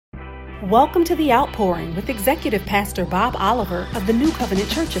Welcome to the Outpouring with Executive Pastor Bob Oliver of the New Covenant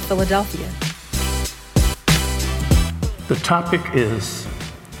Church of Philadelphia. The topic is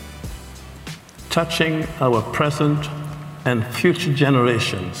touching our present and future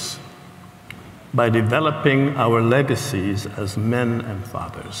generations by developing our legacies as men and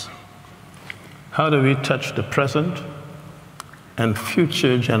fathers. How do we touch the present and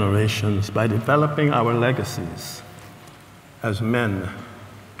future generations by developing our legacies as men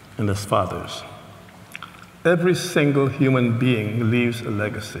and as fathers? Every single human being leaves a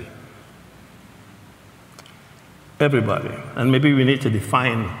legacy. Everybody. And maybe we need to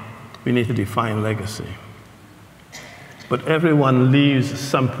define legacy. But everyone leaves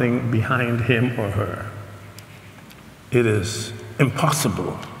something behind him or her. It is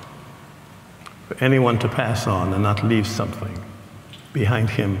impossible for anyone to pass on and not leave something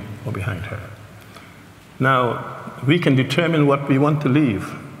behind him or behind her. Now, we can determine what we want to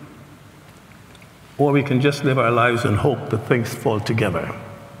leave, or we can just live our lives and hope that things fall together.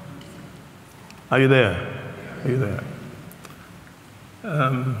 Are you there? Are you there?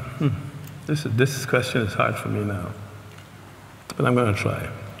 This question is hard for me now, but I'm going to try.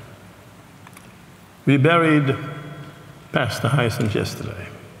 We buried Pastor Hyacinth yesterday.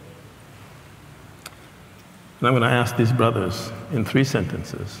 And I'm going to ask these brothers in 3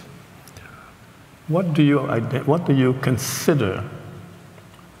 sentences, what do you consider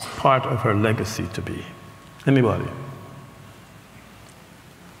part of her legacy to be? Anybody?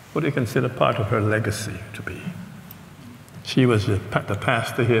 What do you consider part of her legacy to be? She was the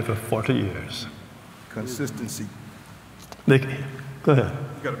pastor here for 40 years. Consistency. Go ahead.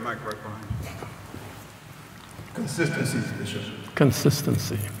 You got a mic right behind you. Consistency, Bishop.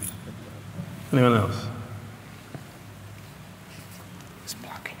 Consistency. Anyone else?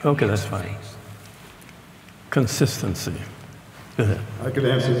 Okay, that's fine. Consistency. Go ahead. I could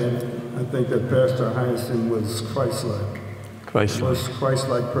answer that. I think that Pastor Hyacinth was Christ-like. Christ-like. The most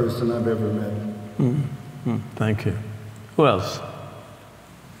Christ-like person I've ever met. Thank you. Who else?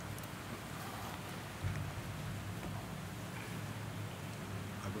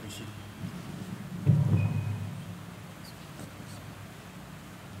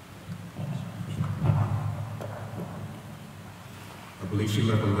 I believe she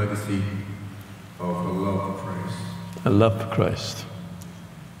left a legacy of a love for Christ. A love for Christ.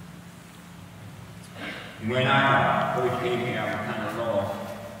 When I first came here, I was kind of lost,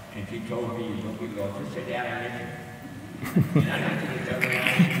 and she told me, don't be lost, just sit down and listen. And I listened to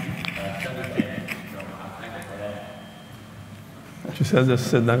her several times, so I'm thankful for that. She says, just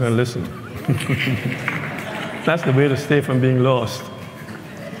sit down and listen. That's the way to stay from being lost.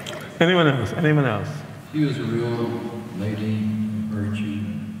 Anyone else? Anyone else? She was a real lady, virtue,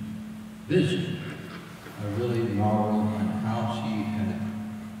 vision. I really marvel at how she had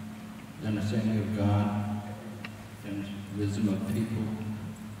the understanding of God and wisdom of people,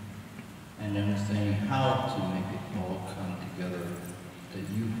 and understanding how to make it all come together, that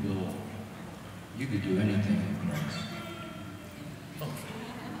you feel you could do anything in Christ.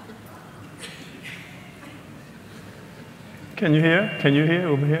 Can you hear? Can you hear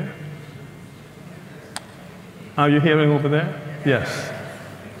over here? Are you hearing over there? Yes.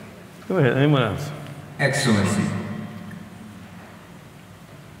 Go ahead. Anyone else? Excellency.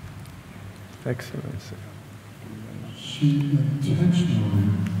 Excellency. She intentionally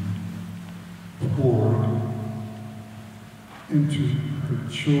poured into her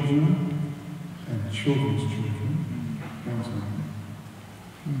children and children's children.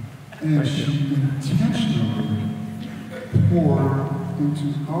 And she intentionally poured into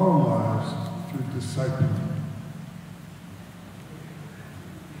our lives through discipling.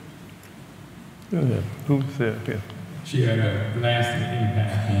 Go ahead. Who's there? Here. She had a lasting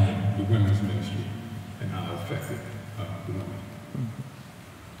impact on the women's ministry and how it affected the women.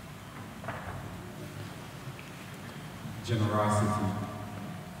 Generosity.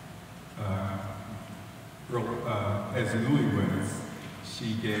 As newlyweds, she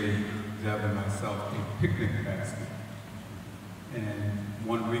gave Deb and myself a picnic basket. And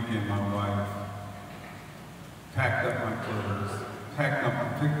one weekend, my wife packed up my clothes, packed up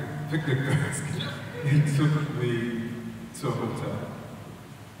the picnic basket, and took me to a hotel.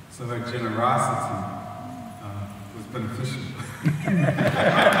 So her generosity was beneficial.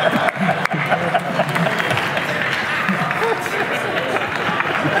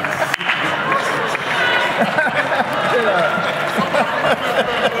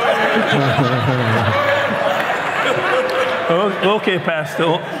 Okay,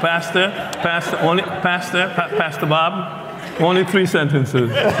 Pastor Bob, only 3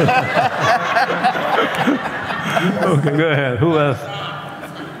 sentences. Okay, go ahead. Who else?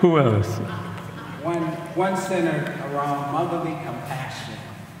 Who else? One centered around motherly compassion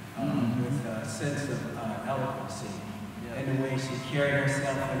with a sense of eloquency in the way she carried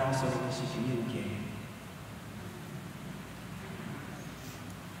herself and also the way she communicated.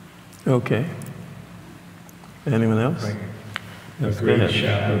 Okay. Anyone else? A great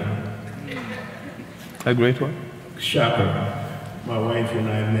shopper. A great what? Shopper. My wife and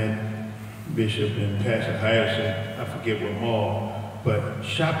I met Bishop and Pastor Harrison, I forget what mall, but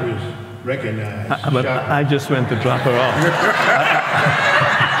shoppers recognize. But I just went to drop her off.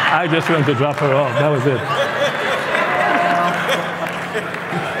 I just went to drop her off. That was it.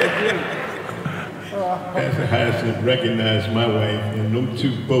 Pastor Harrison recognized my wife, and them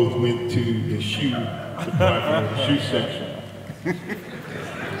two both went to the shoe department, the shoe section.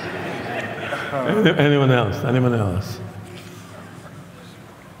 Anyone else? Anyone else?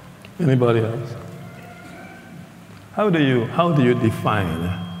 Anybody else? How do you define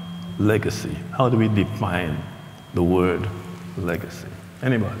legacy? How do we define the word legacy?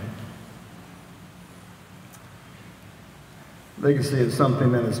 Anybody? Legacy is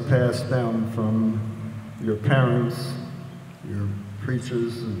something that is passed down from your parents, your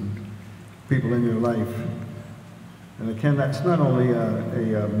preachers, and people in your life. And again, that's not only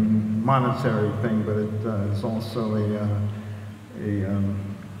a monetary thing, but it is also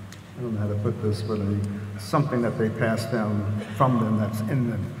I don't know how to put this, but something that they pass down from them that's in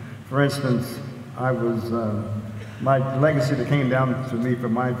them. For instance, my legacy that came down to me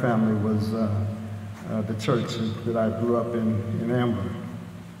from my family was the church that I grew up in Amber.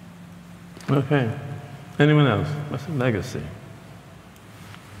 Okay. Anyone else? What's the legacy?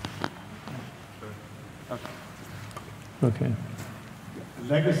 Okay.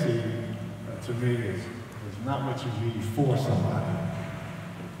 Legacy, to me, is not what you leave for somebody,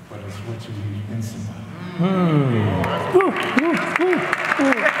 but it's what you leave in somebody.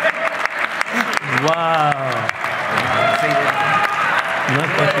 Wow. Not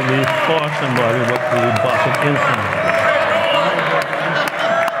what you leave for somebody, but you bought it in somebody.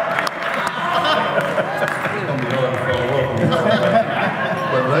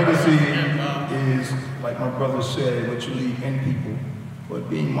 But legacy is, like my brother said, what you leave in people. But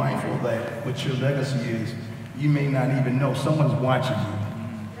being mindful that what your legacy is, you may not even know. Someone's watching you.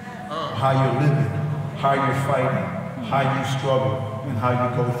 How you're living, how you're fighting, how you struggle, and how you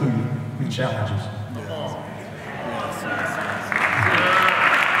go through your challenges.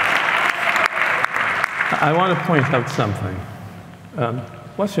 I want to point out something.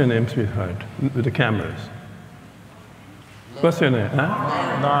 What's your name, sweetheart, with the cameras? What's your name? Huh?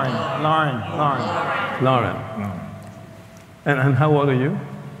 Lauren. And how old are you?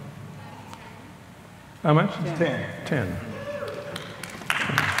 How much? 10. 10.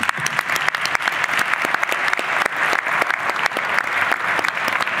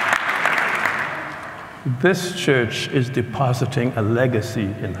 This church is depositing a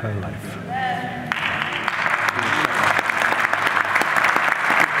legacy in her life.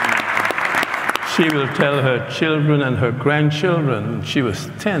 She will tell her children and her grandchildren she was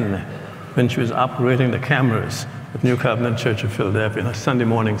 10 when she was operating the cameras at New Covenant Church of Philadelphia in a Sunday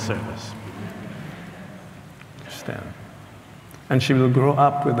morning service. Understand? And she will grow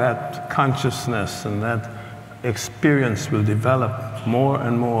up with that consciousness, and that experience will develop more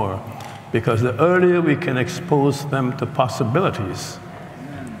and more, because the earlier we can expose them to possibilities,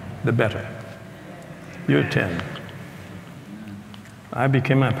 the better. You're 10. I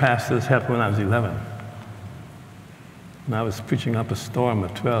became my pastor's help when I was 11. And I was preaching up a storm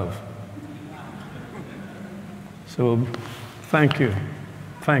at 12. So thank you.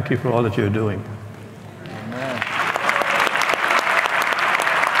 Thank you for all that you're doing.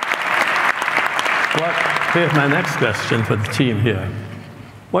 Here's my next question for the team here.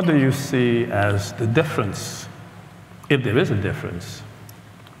 What do you see as the difference, if there is a difference,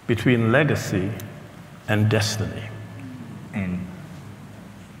 between legacy and destiny?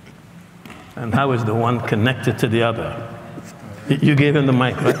 And how is the one connected to the other? You gave him the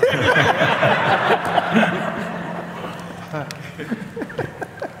mic, right?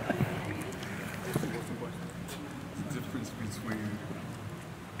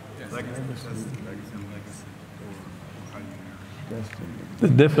 The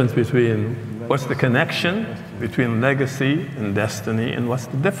difference between, what's the connection between legacy and destiny, and what's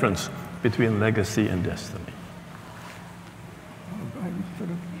the difference between legacy and destiny?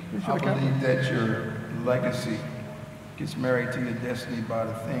 I believe that your legacy gets married to your destiny by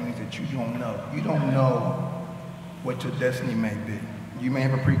the things that you don't know. You don't know what your destiny may be. You may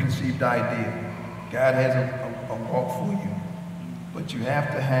have a preconceived idea. God has a walk for you. But you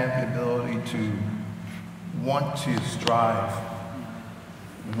have to have the ability to want to strive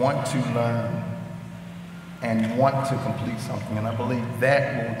want to learn, and want to complete something. And I believe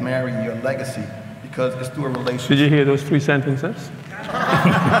that will marry your legacy because it's through a relationship. Did you hear those 3 sentences?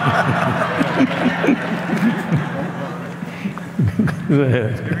 Go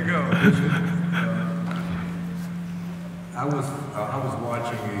ahead. Here we go. I was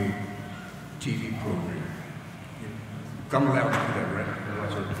watching a TV program. I'm allowed to do that, right? I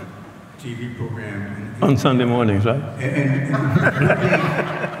watch a TV program. On Sunday mornings, right?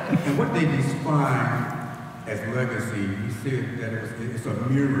 And what they define as legacy, he said that it's a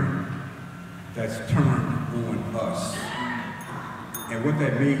mirror that's turned on us. And what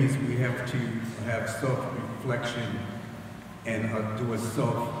that means, we have to have self-reflection and do a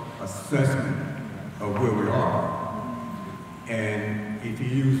self-assessment of where we are. And if you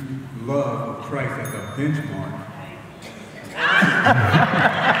use love of Christ as a benchmark,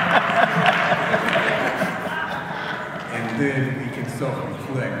 and then we can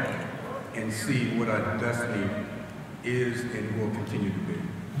self-reflect and see what our destiny is and will continue to be.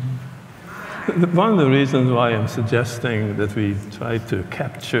 One of the reasons why I'm suggesting that we try to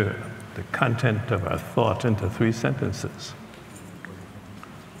capture the content of our thought into 3 sentences.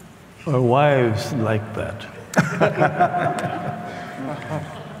 Our wives like that.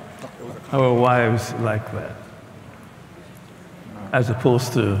 Our wives like that. As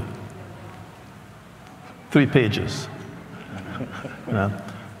opposed to 3 pages. You know,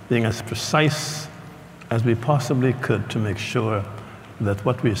 being as precise as we possibly could to make sure that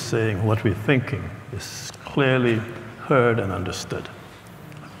what we're saying, what we're thinking, is clearly heard and understood.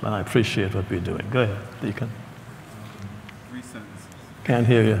 And I appreciate what we're doing. Go ahead, Deacon. 3 sentences. Can't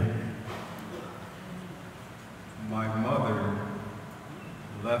hear you. My mother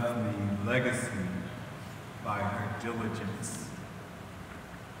left me legacy by her diligence.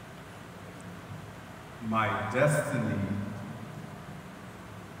 My destiny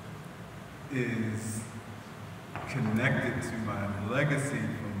is connected to my legacy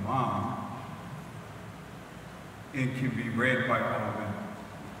from Mom and can be read by all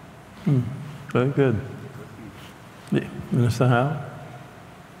men. Very good. Minister Howe?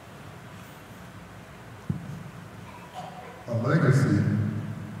 A legacy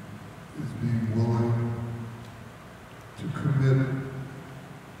is being willing to commit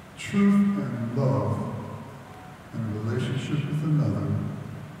truth and love in a relationship with another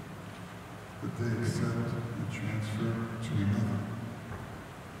that they accept and transfer to another.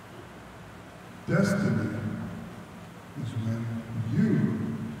 Destiny is when you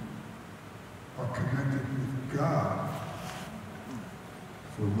are connected with God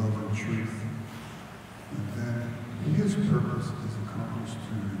for love and truth, and then His purpose is accomplished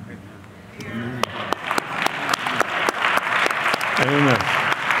through you. Amen.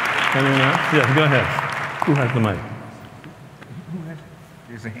 Anyone else? Yes, go ahead. Who has the mic?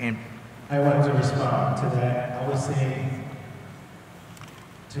 There's a hand. I wanted to respond to that. I would say,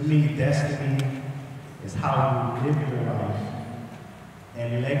 to me, destiny is how you live your life,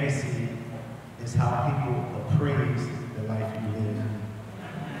 and legacy is how people appraise the life you live.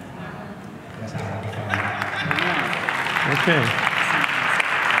 That's how I define it. Okay.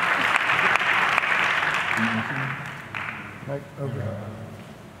 Right over.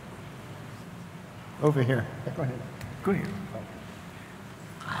 Over here. Go ahead. Go ahead.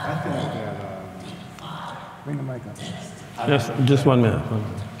 I think that, bring the mic up. Just 1 minute.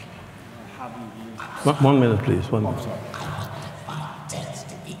 1 minute, please. 1 minute.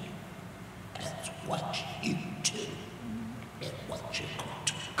 Destiny is what you do and what you're going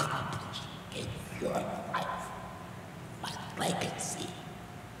to accomplish in your life. My legacy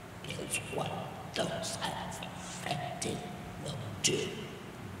is what those I've affected will do,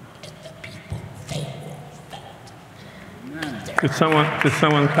 and the people they will affect. Could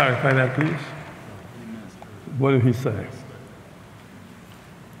someone clarify that, please? What did he say?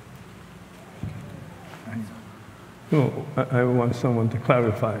 No, I want someone to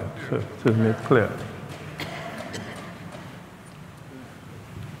clarify it, to make it clear.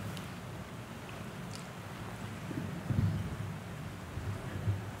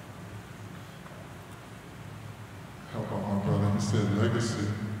 How about my brother? He said legacy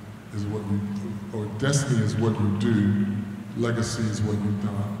is what we do, or destiny is what you do, legacy is what you've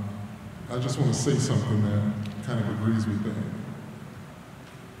done. I just want to say something that kind of agrees with that.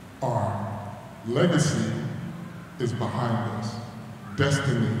 Our legacy is behind us.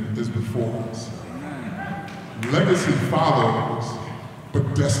 Destiny is before us. Legacy follows,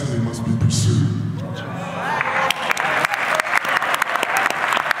 but destiny must be pursued.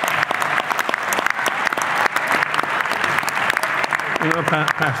 You know,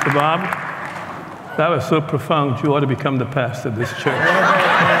 Pastor Bob, That was so profound, you ought to become the pastor of this church.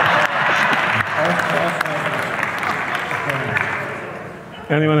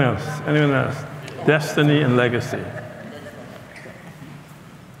 Anyone else? Anyone else? Destiny and legacy.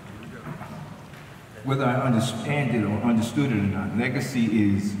 Whether I understand it or understood it or not,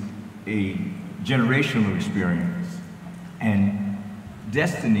 legacy is a generational experience, and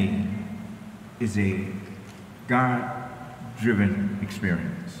destiny is a God-driven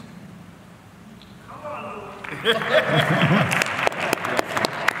experience.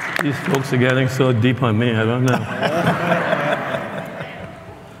 These folks are getting so deep on me, I don't know.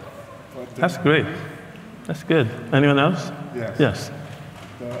 That's great. That's good. Anyone else? Yes. Yes.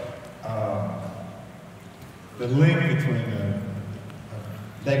 The link between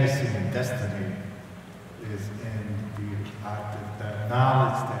legacy and destiny is in the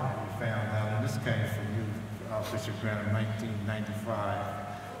knowledge that we found out, and this came from you, Bishop Grannum, in 1995.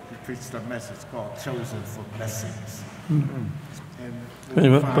 You preached a message called Chosen for Blessings. Mm-hmm. Can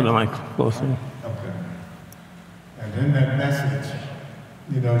you put the mic closer? Okay. And in that message,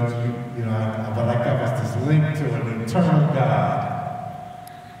 what I got was this link to an eternal God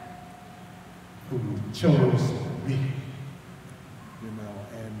who chose me,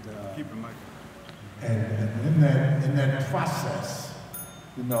 and in that process,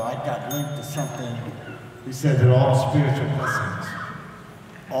 I got linked to something. He said that all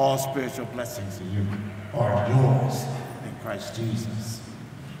spiritual blessings are yours in Christ Jesus.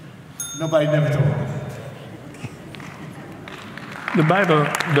 Nobody never told me that.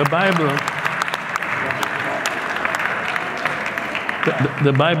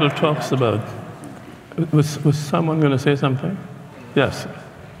 The Bible talks about. Was someone going to say something? Yes.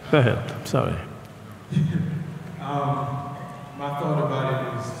 Go ahead. I'm sorry. My thought about it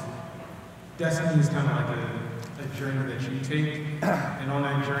is destiny is kind of like a journey that you take, and on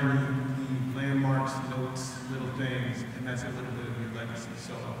that journey you leave landmarks, notes, little things, and that's a little bit of your legacy.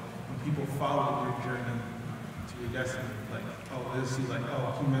 So when people follow your journey to your destiny, like, oh, they'll see like,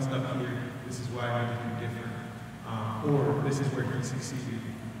 oh, he messed up here, this is why I need to do different, or this is where he succeeded,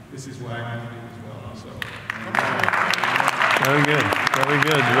 this is why I need to do as well. So. Very good, very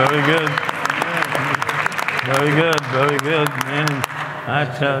good, very good. Very good, very good, man. I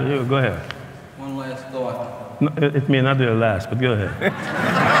tell you, go ahead. One last thought. No, it may not be the last, but go ahead.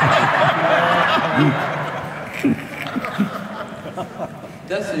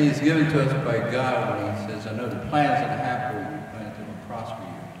 Destiny is given to us by God when he says, I know the plans that I have for you, plans that will prosper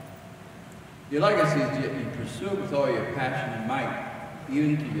you. Your legacy is yet you pursue it with all your passion and might,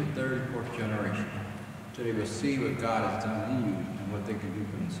 even to your third and fourth generation, so they will see what God has done in you and what they can do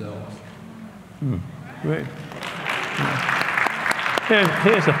for themselves. Great.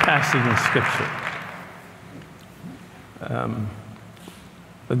 Here's a passage in Scripture.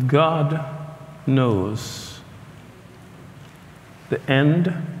 That God knows the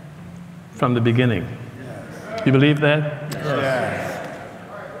end from the beginning. Yes. You believe that? Yes.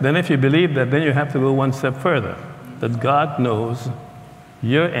 Then if you believe that, then you have to go one step further. That God knows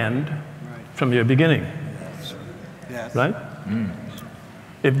your end from your beginning. Yes. Yes. Right?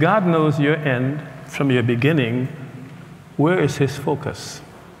 If God knows your end from your beginning, where is his focus?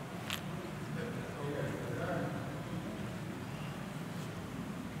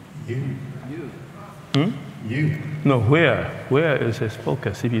 You. You. No, where? Where is his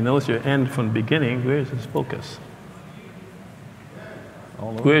focus? If he knows your end from the beginning, where is his focus?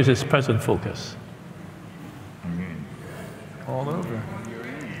 Where is his present focus? All over.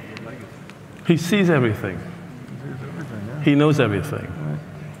 He sees everything. He knows everything.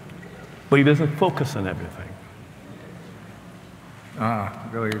 But he doesn't focus on everything.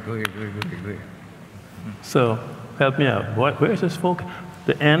 Good. So, help me out. Where is his focus?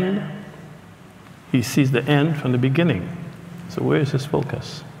 The end, he sees the end from the beginning. So where is his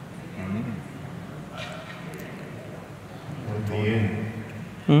focus? On the end.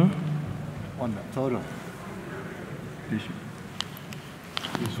 On the total. He's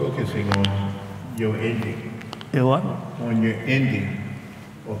focusing on your ending. Your what? On your ending,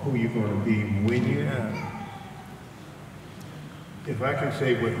 or who you're going to be when you If I can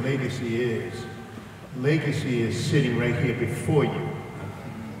say what legacy is sitting right here before you.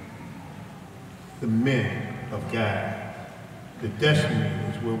 The men of God. The destiny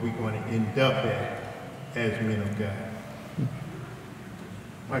is where we're going to end up at as men of God.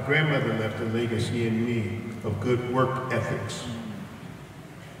 My grandmother left a legacy in me of good work ethics.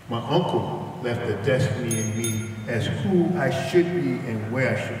 My uncle left a destiny in me as who I should be and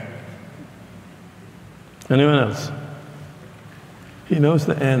where I should be. Anyone else? He knows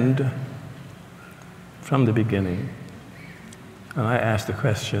the end from the beginning. And I ask the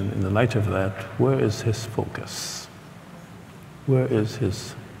question, in the light of that, where is his focus? Where is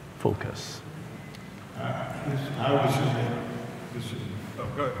his focus? I would say,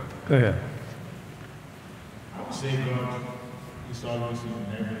 Go ahead. I would say God is always in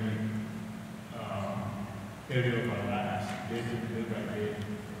every area of our lives, day by day.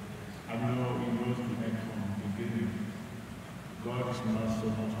 I know He knows the end from the beginning. God is not so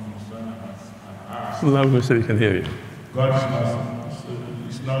much concerned about us. Louder so we can hear you. God is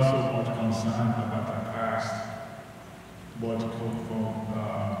not so much concerned about our past, but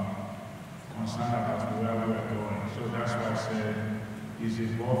concerned about where we are going. So that's why I said He's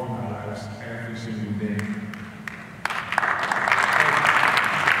involved in our lives every single day.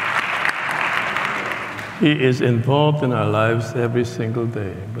 He is involved in our lives every single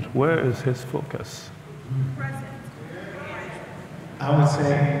day, but where is his focus? I would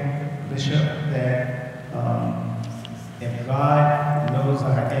say, Bishop, that if God knows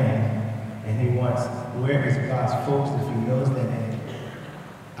our end and He wants, where is God's focus if He knows that end?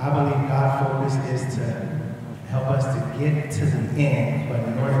 I believe God's focus is to help us to get to the end, but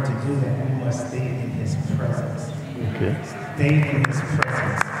in order to do that, we must stay in His presence. Okay. Stay in His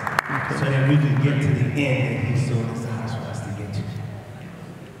presence. Okay. So that we can get to the end that He so desires for us to get to.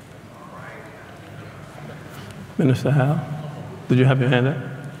 Minister Hal, did you have your hand up?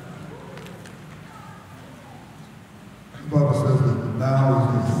 The Bible says that now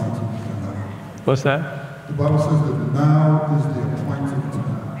is the appointed time. What's that? The Bible says that now is the appointed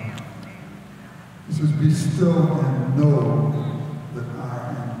time. It says, be still and know that I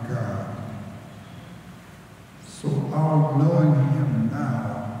am God. So our knowing Him now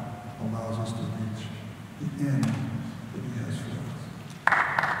allows us to reach the end that He has for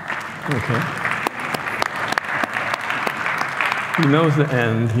us. Okay. He knows the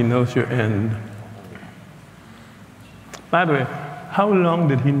end. He knows your end. By the way, how long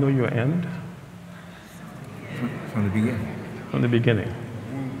did He know your end? From the beginning. From the beginning.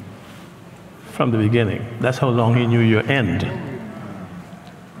 From the beginning. That's how long He knew your end.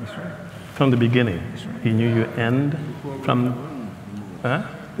 That's right. From the beginning. That's right. He knew your end from... Huh?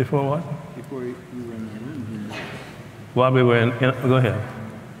 Before what? Before you were in the room. While we were in... Go ahead.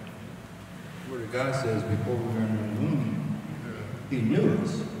 The Word of God says before we were in the womb, He knew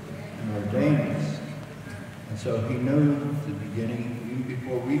us and ordained us. And so He knew the beginning even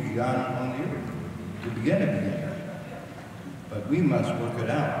before we began on the earth. The beginning. But we must work it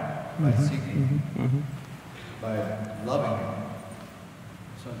out by seeking Him, by loving Him.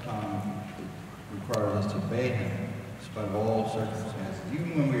 Sometimes it requires us to obey Him, despite of all circumstances,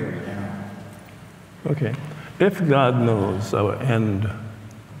 even when we are down. Okay. If God knows our end...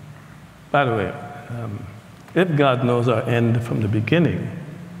 By the way, if God knows our end from the beginning,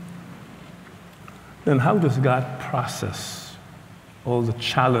 then how does God process all the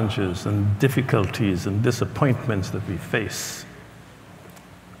challenges and difficulties and disappointments that we face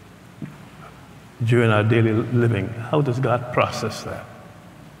during our daily living? How does God process that?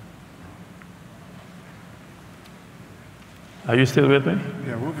 Are you still with me?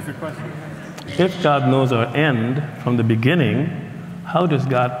 Yeah, what was your question? If God knows our end from the beginning, how does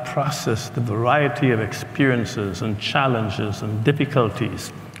God process the variety of experiences and challenges and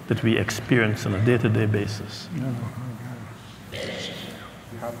difficulties that we experience on a day-to-day basis?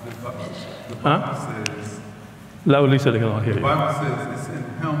 The Bible says, loudly so they can all hear the you. Bible says it's in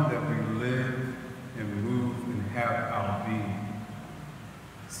Him that we live and move and have our being.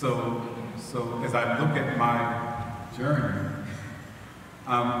 So as I look at my journey,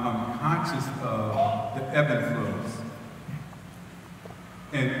 I'm conscious of the ebb and flows.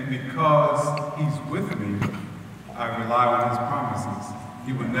 And because He's with me, I rely on His promises.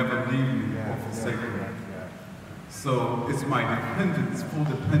 He will never leave me or forsake me. So it's my dependence, full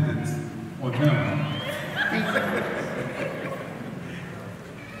dependence on Him.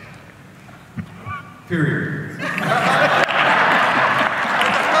 Period.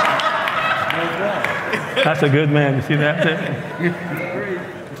 That's a good man. You see that there?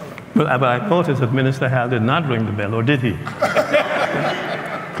 But I noticed that Minister Hal did not ring the bell, or did he?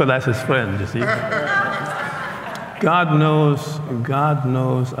 Because that's his friend, you see. God knows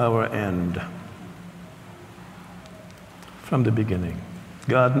our end from the beginning.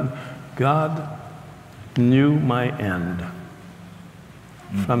 God knew my end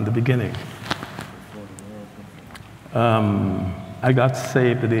from the beginning. I got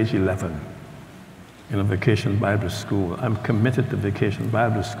saved at age 11 in a vacation Bible school. I'm committed to vacation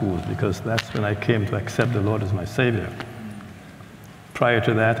Bible schools because that's when I came to accept the Lord as my Savior. Prior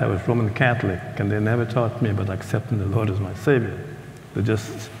to that, I was Roman Catholic, and they never taught me about accepting the Lord as my Savior. They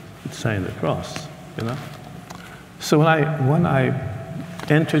just signed the cross, you know? So when I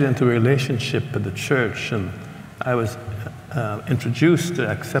entered into a relationship with the church and I was introduced to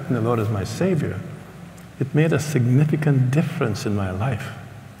accepting the Lord as my Savior, it made a significant difference in my life.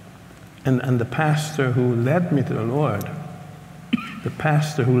 And the pastor who led me to the Lord,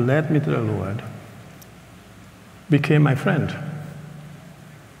 became my friend.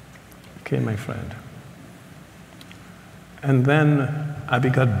 And then I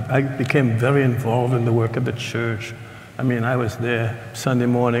became very involved in the work of the church. I mean, I was there Sunday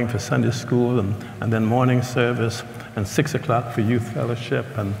morning for Sunday school and then morning service and 6 o'clock for youth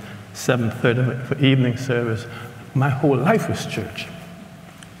fellowship and 7:30 for evening service. My whole life was church.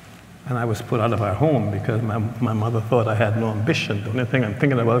 And I was put out of our home because my mother thought I had no ambition. The only thing I'm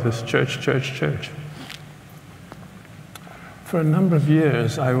thinking about is church, church, church. For a number of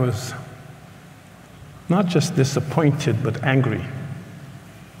years, I was not just disappointed, but angry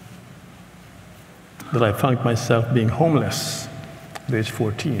that I found myself being homeless at age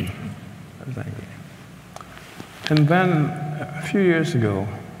 14. I was angry. And then, a few years ago,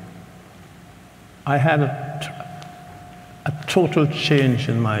 I had a total change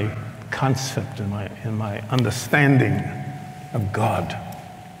in my concept, in my understanding of God.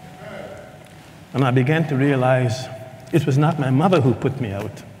 And I began to realize it was not my mother who put me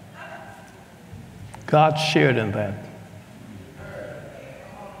out. God shared in that.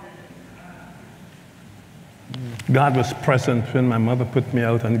 God was present when my mother put me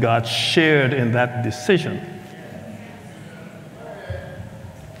out, and God shared in that decision.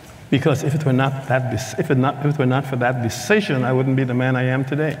 Because if it were not for that decision, I wouldn't be the man I am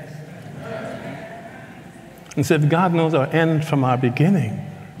today. And so if God knows our end from our beginning,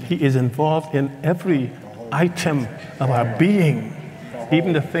 He is involved in every item of our being,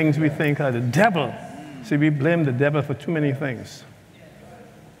 even the things we think are the devil. See, we blame the devil for too many things.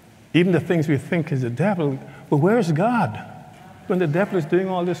 Even the things we think is the devil. But where is God? When the devil is doing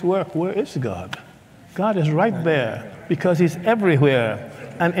all this work, where is God? God is right there because He's everywhere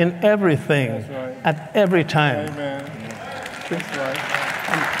and in everything at every time. Amen. That's right.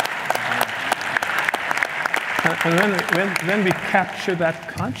 And when we capture that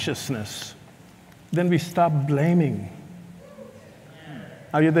consciousness, then we stop blaming.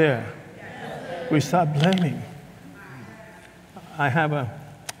 Are you there? We stop blaming. I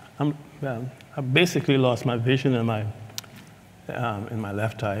basically lost my vision in my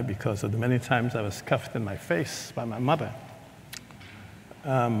left eye because of the many times I was cuffed in my face by my mother.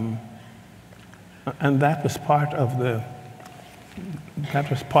 And that was part of the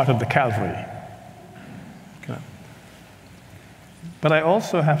Calvary. But I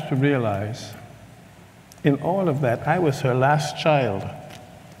also have to realize, in all of that, I was her last child,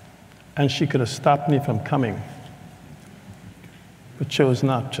 and she could have stopped me from coming, but chose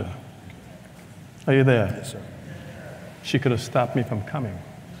not to. Are you there? Yes, sir. She could have stopped me from coming,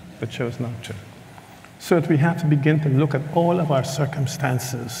 but chose not to. So that we have to begin to look at all of our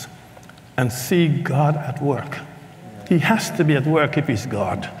circumstances and see God at work. He has to be at work if He's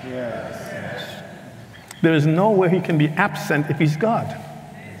God. Yes. There is nowhere He can be absent if He's God.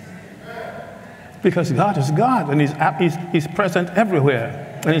 Because God is God, and He's present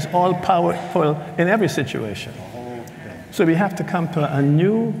everywhere, and He's all-powerful in every situation. So we have to come to a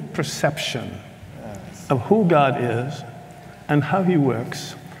new perception of who God is and how He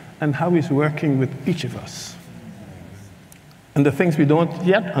works and how He's working with each of us. And the things we don't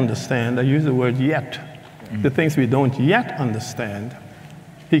yet understand, I use the word yet, the things we don't yet understand,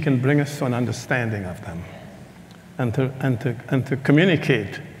 He can bring us to an understanding of them and to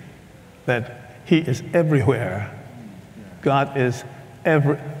communicate that He is everywhere. God is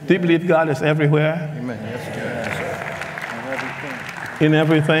do you believe God is everywhere? Amen. Yes, in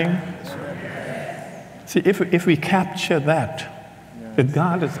everything? See, if we capture that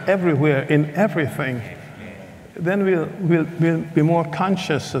God is everywhere in everything, then we'll be more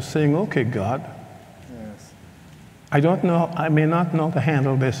conscious of saying, okay, God, I may not know to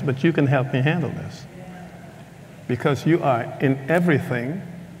handle this, but you can help me handle this. Because you are in everything,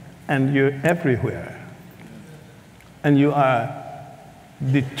 and you're everywhere. And you are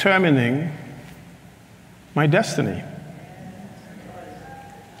determining my destiny.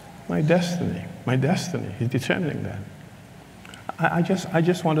 My destiny. He's determining that. I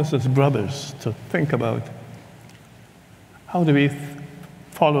just want us as brothers to think about how do we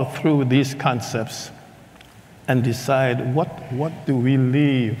follow through with these concepts and decide what do we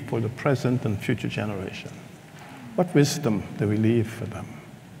leave for the present and future generation? What wisdom do we leave for them?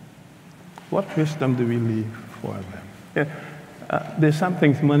 What wisdom do we leave for them? There's some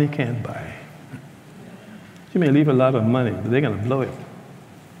things money can't buy. You may leave a lot of money, but they're going to blow it.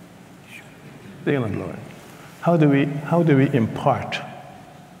 They're going to blow it. How do we impart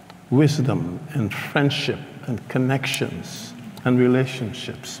wisdom and friendship and connections and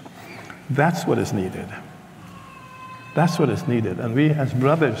relationships? That's what is needed. That's what is needed. And we as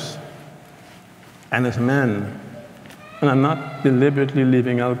brothers and as men, and I'm not deliberately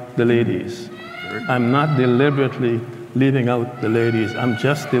leaving out the ladies. I'm not deliberately leaving out the ladies. I'm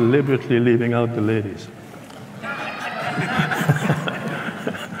just deliberately leaving out the ladies.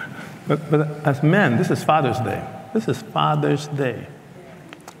 But as men, this is Father's Day. This is Father's Day.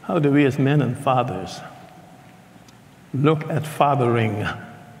 How do we as men and fathers look at fathering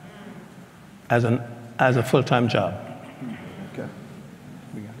as a full-time job? Okay.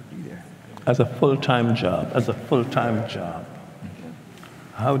 We got to be there. As a full-time job, as a full-time job.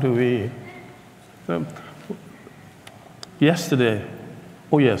 How do we... yesterday,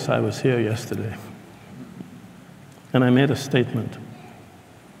 oh yes, I was here yesterday, and I made a statement.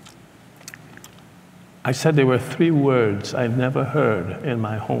 I said there were 3 words I've never heard in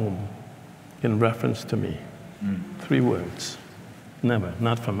my home in reference to me. 3 words. Never.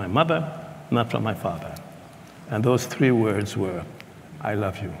 Not from my mother, not from my father. And those 3 words were, I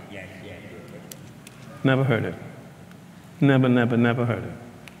love you. Never heard it. Never, never, never heard it.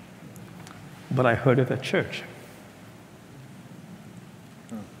 But I heard it at church.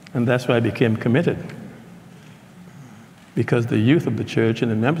 And that's why I became committed. Because the youth of the church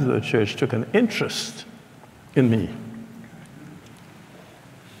and the members of the church took an interest in me.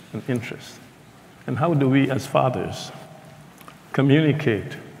 An interest. And how do we as fathers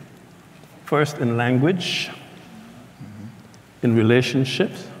communicate, first in language, in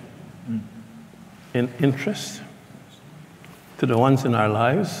relationships, in interest, to the ones in our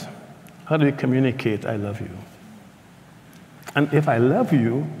lives? How do we communicate, I love you? And if I love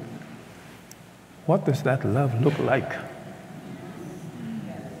you, what does that love look like?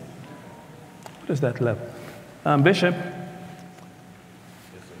 What is that love? Bishop,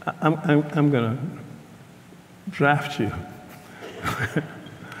 I'm going to draft you.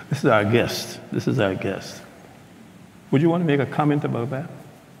 This is our guest. This is our guest. Would you want to make a comment about that?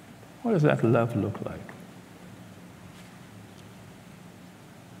 What does that love look like?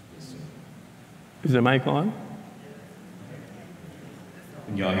 Is the mic on?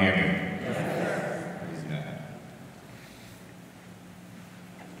 Can y'all hear me? Praise God.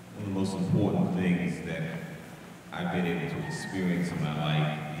 One of the most important things that I've been able to experience in my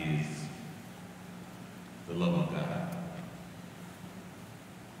life is the love of God.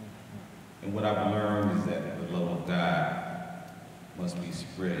 And what I've learned is that the love of God must be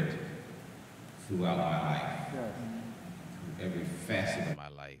spread throughout my life, through every facet of my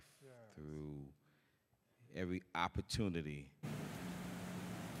life, through every opportunity.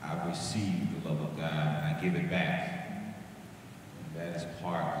 I've received the love of God, and I give it back. And that is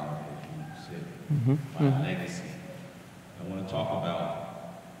part of what you said, my legacy. I want to talk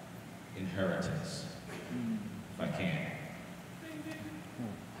about inheritance, if I can.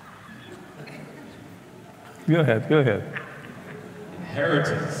 Go ahead, go ahead.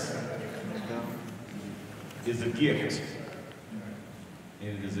 Inheritance is a gift,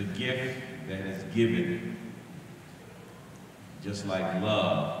 and it is a gift that is given, just like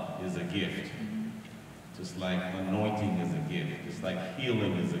love is a gift, just like anointing is a gift, just like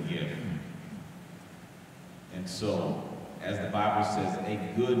healing is a gift. And so, as the Bible says,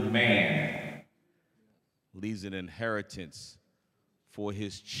 a good man leaves an inheritance for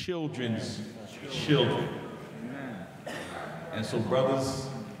his children's children. And so, brothers,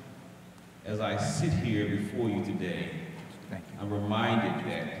 as I sit here before you today, I'm reminded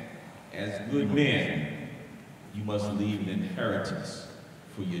that as good men, you must leave an inheritance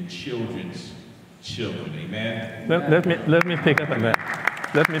for your children's children. Amen? Let me pick up on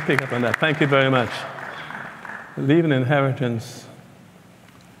that. Let me pick up on that. Thank you very much. Leave an inheritance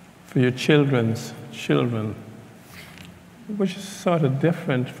for your children's children, which is sort of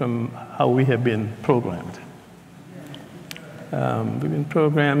different from how we have been programmed. We've been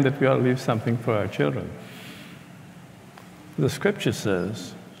programmed that we ought to leave something for our children. The scripture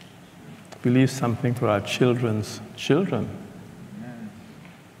says we leave something for our children's children.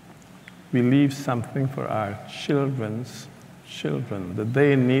 We leave something for our children's children, that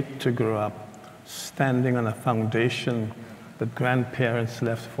they need to grow up standing on a foundation that grandparents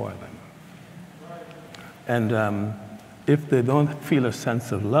left for them. And if they don't feel a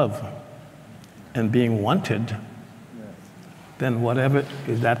sense of love and being wanted, then whatever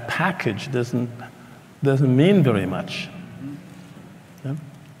is that package doesn't mean very much. Yeah?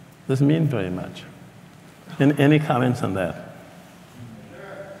 Doesn't mean very much. Any comments on that?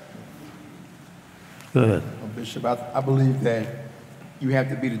 Go ahead. Bishop, I believe that you have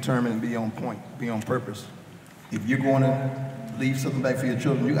to be determined and be on point, be on purpose. If you're going to leave something back for your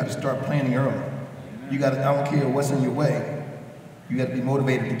children, you got to start planning early. You got to, I don't care what's in your way, you got to be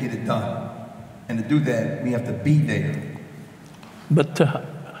motivated to get it done. And to do that, we have to be there. But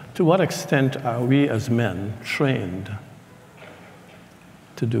to what extent are we as men trained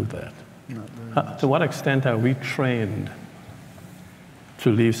to do that? To what extent are we trained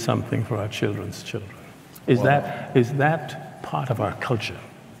to leave something for our children's children? Is that part of our culture?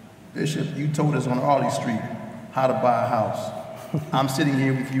 Bishop, you told us on Arley Street how to buy a house. I'm sitting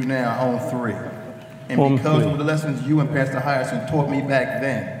here with you now, I own 3. And because of the lessons you and Pastor Hyerson taught me back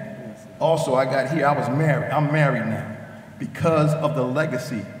then, also I got here, I was married. I'm married now. Because of the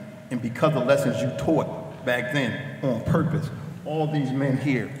legacy and because of the lessons you taught back then on purpose, all these men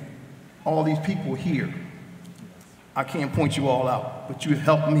here, all these people here, I can't point you all out, but you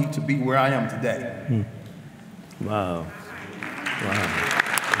helped me to be where I am today. Wow. Wow.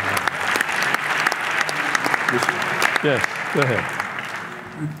 Yes, go ahead.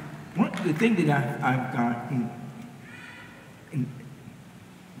 The thing that I've got,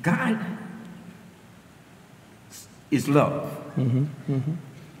 God is love.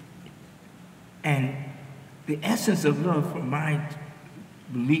 And the essence of love from my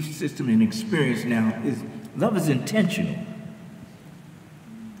belief system and experience now is love is intentional.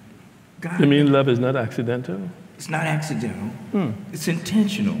 God, you mean love is not accidental? It's not accidental. It's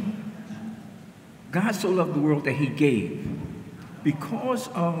intentional. God so loved the world that he gave. Because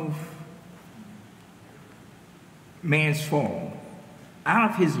of man's fall,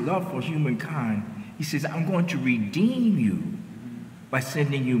 out of his love for humankind, he says, I'm going to redeem you by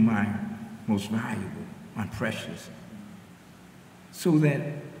sending you my most valuable, my precious. So that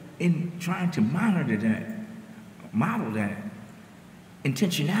in trying to model that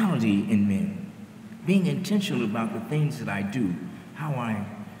intentionality in men, being intentional about the things that I do, how I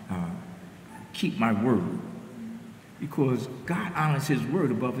keep my word, because God honors his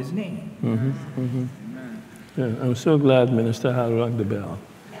word above his name. Yeah, I'm so glad Minister Hal rung the bell.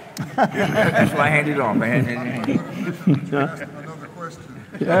 That's why I handed it off. I handed it off. Another question.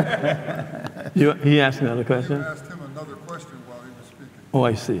 He asked another question? You asked him another question while he was speaking. Oh,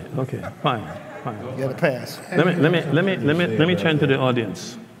 I see. Okay, fine. You got to pass. Let me turn to the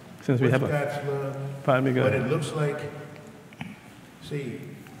audience, since we have God's love, pardon me, go but ahead. it looks like, see,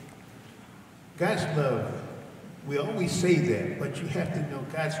 God's love, we always say that, but you have to know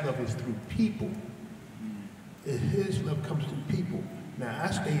God's love is through people. His love comes through people. Now,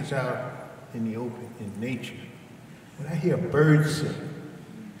 I stays out in the open, in nature. When I hear birds sing,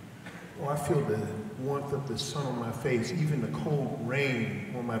 or I feel the warmth of the sun on my face, even the cold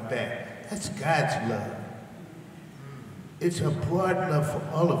rain on my back, that's God's love. It's a broad love for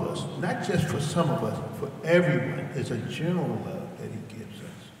all of us, not just for some of us, for everyone. It's a general love that he gives us.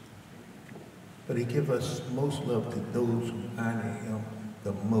 But he gives us most love to those who honor him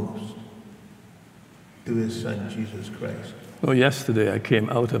the most, through his son, Jesus Christ. Oh, yesterday I came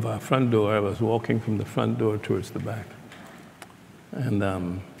out of our front door. I was walking from the front door towards the back. And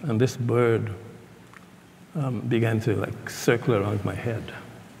this bird began to circle around my head.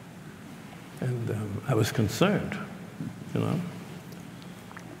 And I was concerned, you know.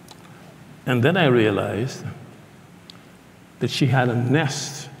 And then I realized that she had a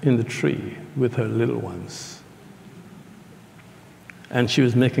nest in the tree with her little ones. And she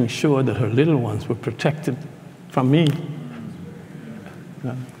was making sure that her little ones were protected from me.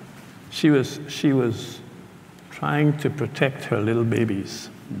 She was trying to protect her little babies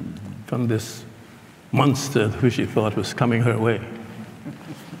from this monster who she thought was coming her way.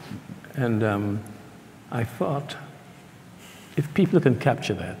 And I thought, if people can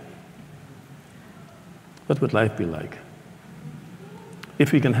capture that, what would life be like?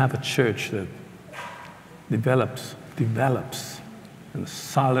 If we can have a church that develops a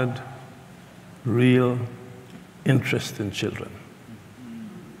solid, real interest in children,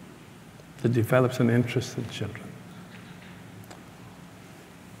 that develops an interest in children.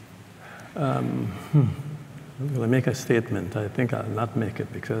 I'm going to make a statement. I think I'll not make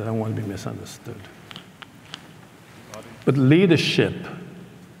it because I don't want to be misunderstood. But leadership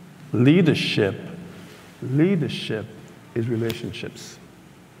is relationships.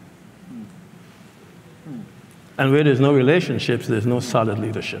 And where there's no relationships, there's no solid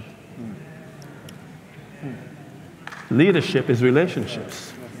leadership. Leadership is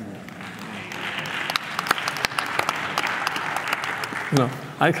relationships. You know,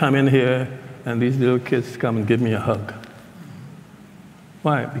 I come in here and these little kids come and give me a hug.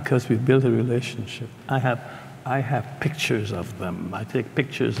 Why? Because we built a relationship. I have pictures of them. I take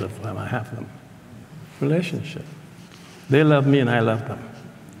pictures of them. I have them. Relationship. They love me and I love them.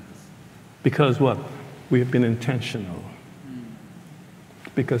 Because what? we have been intentional.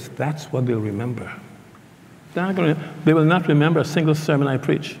 Because that's what they'll remember. They will not remember a single sermon I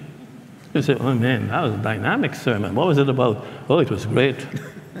preach. They say, oh man, that was a dynamic sermon. What was it about? Oh, it was great.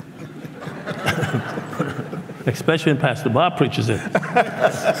 Especially when Pastor Bob preaches it.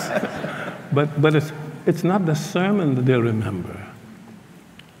 But it's not the sermon that they'll remember.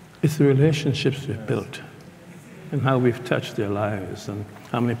 It's the relationships we've built and how we've touched their lives and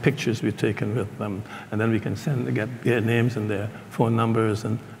how many pictures we've taken with them. And then we can get their names and their phone numbers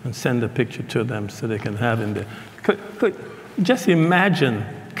and send a picture to them so they can have in there. Just imagine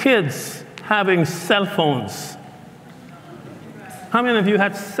kids having cell phones. How many of you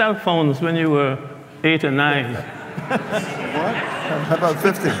had cell phones when you were 8 or 9? What? How about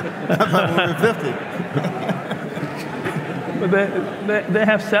 50? How about when we were 50? But they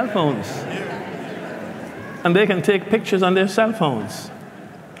have cell phones. And they can take pictures on their cell phones.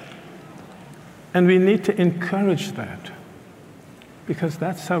 And we need to encourage that, because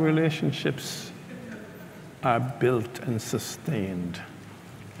that's how relationships are built and sustained.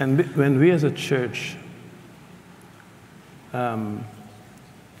 And when we as a church are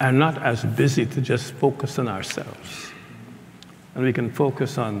not as busy to just focus on ourselves, and we can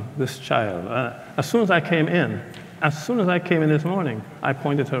focus on this child. As soon as I came in this morning, I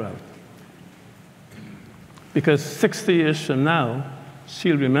pointed her out. Because 60 years from now,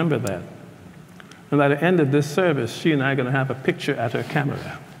 she'll remember that. And by the end of this service, she and I are going to have a picture at her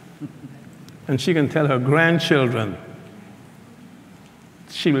camera. And she can tell her grandchildren.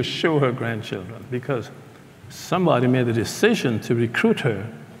 She will show her grandchildren, because somebody made a decision to recruit her,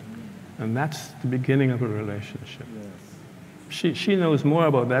 and that's the beginning of a relationship. Yes. She knows more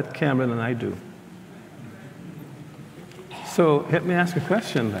about that camera than I do. So let me ask a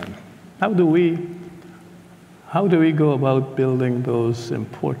question then. How do we go about building those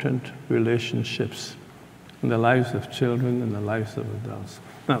important relationships in the lives of children and the lives of adults?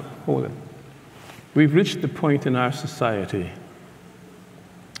 Now, hold it. We've reached the point in our society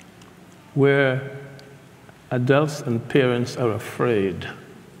where adults and parents are afraid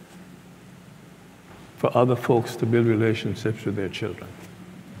for other folks to build relationships with their children.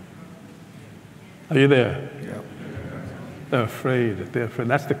 Are you there? Yeah. They're afraid.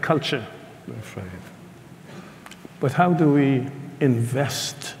 That's the culture. They're afraid. But how do we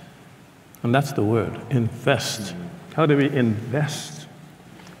invest? And that's the word, invest. How do we invest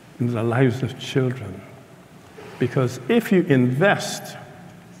in the lives of children? Because if you invest,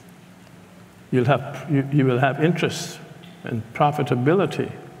 you will have interest and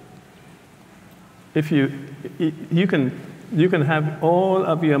profitability. If you can have all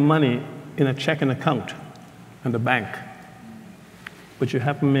of your money in a checking account in the bank, but you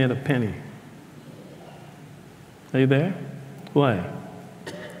haven't made a penny. Are you there? Why?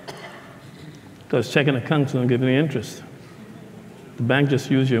 Because checking accounts don't give any interest. The bank just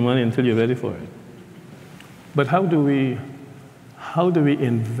uses your money until you're ready for it. But how do we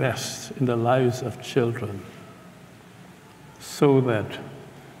invest in the lives of children so that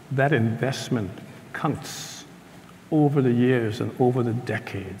that investment counts over the years and over the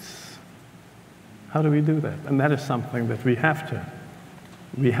decades? How do we do that? And that is something that we have to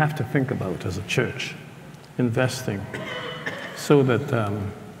think about as a church. Investing, so that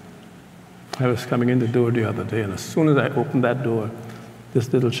I was coming in the door the other day, and as soon as I opened that door,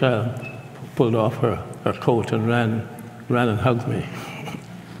 this little child pulled off her coat and ran and hugged me.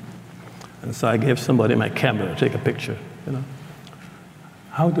 And so I gave somebody my camera to take a picture.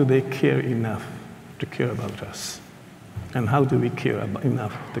 How do they care enough to care about us? And how do we care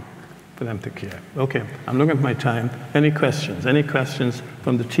enough for them to care? Okay, I'm looking at my time. Any questions? Any questions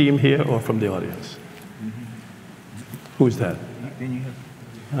from the team here or from the audience? Who's that?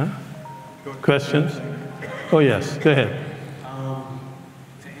 Huh? Questions? Oh, yes. Go ahead.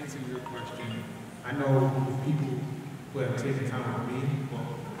 To answer your question, I know people who have taken time with me, well,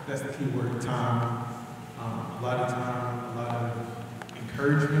 that's the key word, time. A lot of time, a lot of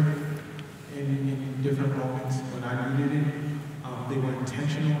encouragement in different moments when I needed it. They were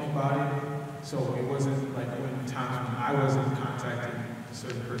intentional about it. So it wasn't like when times when I wasn't contacting a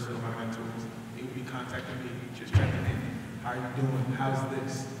certain person or my mentors, they would be contacting me, just checking in. How are you doing? How's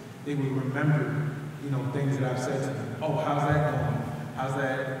this? They would remember, things that I've said to them. Oh, how's that going? How's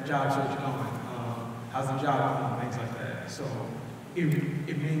that job search going? How's the job going? Things like that. So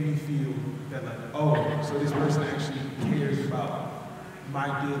it made me feel that so this person actually cares about my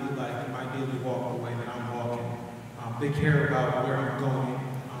daily life, my daily walk, the way that I'm walking. They care about where I'm going,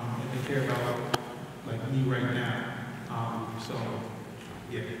 and they care about me right now. So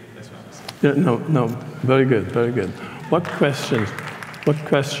yeah, that's what I was saying. Yeah, no, very good, very good. What questions? What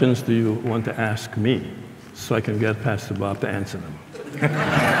questions do you want to ask me so I can get Pastor Bob to answer them?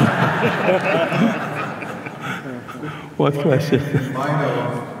 What question? In light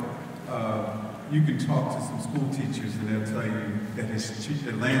of, you can talk to some school teachers and they'll tell you that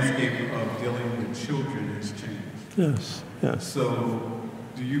the landscape of dealing with children has changed. Yes, yes. So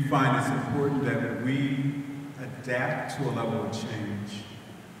do you find it's important that we adapt to a level of change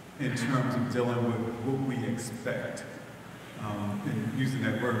in terms of dealing with what we expect? And using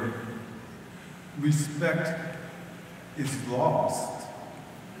that word, respect is lost.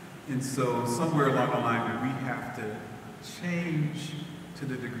 And so somewhere along the line, we have to change to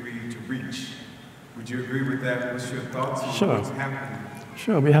the degree to reach. Would you agree with that? What's your thoughts on what's happening?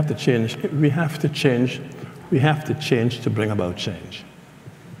 Sure, we have to change. We have to change. We have to change to bring about change.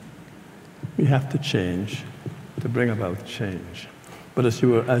 We have to change to bring about change. But as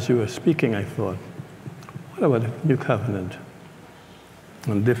you were speaking, I thought, what about a new covenant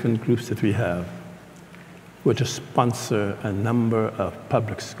and different groups that we have were to sponsor a number of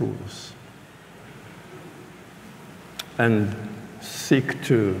public schools and seek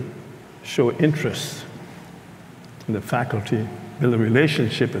to show interest in the faculty, build a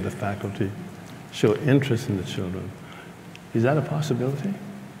relationship with the faculty, show interest in the children. Is that a possibility?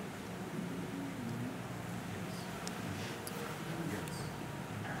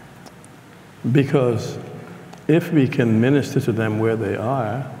 Because if we can minister to them where they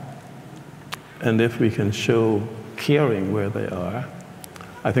are, and if we can show caring where they are,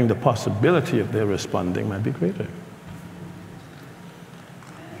 I think the possibility of their responding might be greater.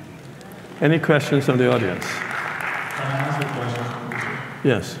 Any questions from the audience? Can I ask a question?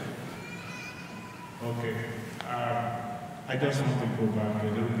 Yes. Okay. I just want to go back a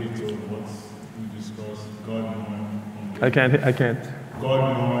little bit to what we discussed, God knowing. I can't. God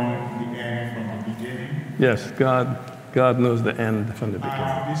knowing the end from the beginning. Yes, God knows the end from the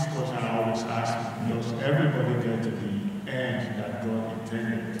beginning. This question I always ask, does everybody get to the end that God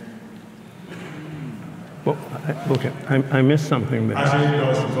intended? Well, okay, I missed something there. I said,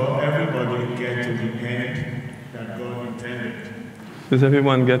 does everybody get to the end that God intended? Does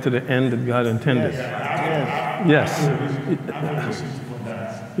everyone get to the end that God intended? Yes.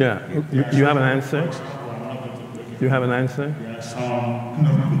 Yeah. You have an answer? You have an answer? Yes.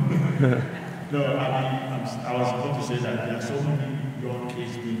 No, I was about to say that there are so many young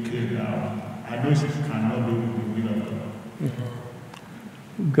kids being killed now. I know it cannot be the will of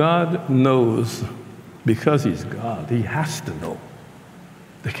God. God knows because He's God. He has to know.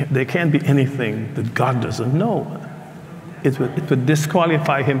 There can't be anything that God doesn't know. It would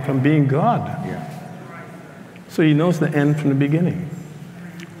disqualify Him from being God. Yeah. So He knows the end from the beginning.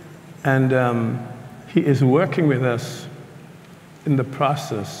 And He is working with us in the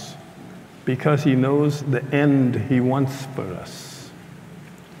process because He knows the end He wants for us.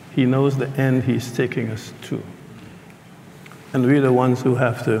 He knows the end He's taking us to. And we're the ones who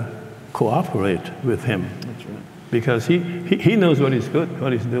have to cooperate with Him. That's right. Because He knows what He's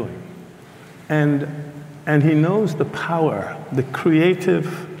doing. And He knows the power, the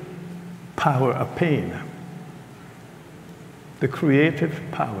creative power of pain. The creative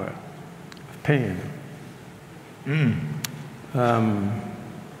power of pain.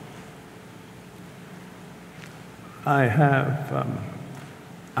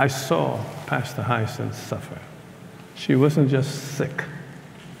 I saw Pastor Hyacinth suffer. She wasn't just sick.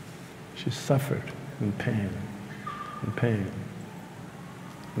 She suffered in pain, in pain,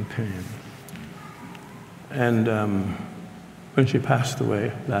 in pain. And when she passed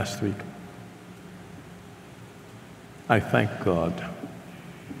away last week, I thank God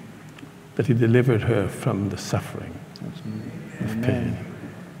that He delivered her from the suffering of pain.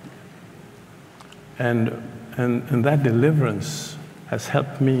 And that deliverance has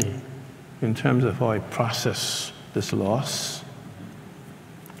helped me in terms of how I process this loss,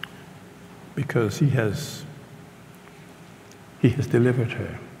 because He has delivered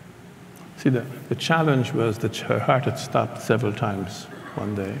her. See, the challenge was that her heart had stopped several times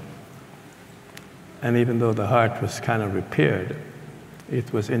one day. And even though the heart was kind of repaired,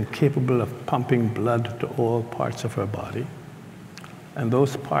 it was incapable of pumping blood to all parts of her body. And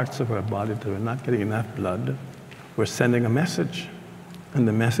those parts of her body that were not getting enough blood were sending a message. And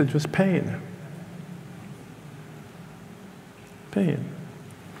the message was pain. Pain.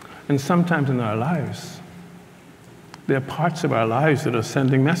 And sometimes in our lives, there are parts of our lives that are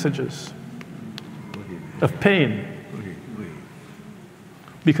sending messages of pain.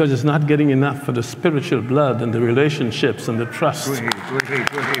 Because it's not getting enough for the spiritual blood and the relationships and the trust. Go ahead,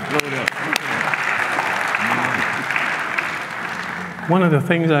 blow it up. One of the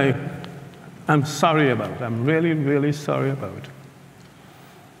things I'm sorry about, I'm really, really sorry about,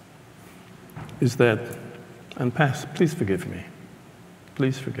 is that, and Pastor, please forgive me.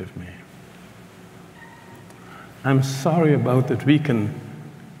 Please forgive me. I'm sorry about that we can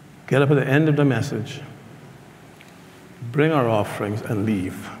get up at the end of the message, bring our offerings, and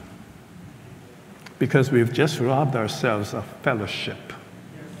leave. Because we've just robbed ourselves of fellowship.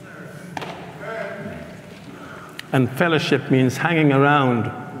 And fellowship means hanging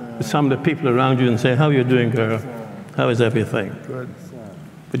around with some of the people around you and say, how are you doing, girl? How is everything? Good.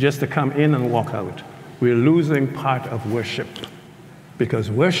 But just to come in and walk out, we're losing part of worship.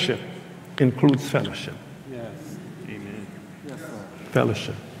 Because worship includes fellowship. Yes. Amen. Yes, sir.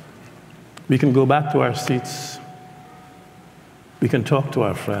 Fellowship. We can go back to our seats. We can talk to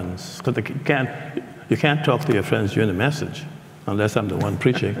our friends. Because you can't talk to your friends during the message, unless I'm the one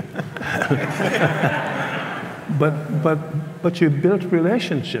preaching. But you build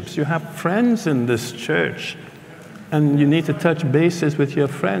relationships. You have friends in this church. And you need to touch bases with your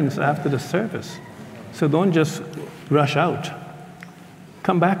friends after the service. So don't just rush out.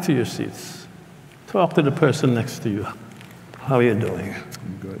 Come back to your seats. Talk to the person next to you. How are you doing?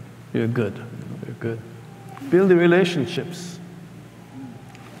 I'm good. You're good. You're good. Build the relationships.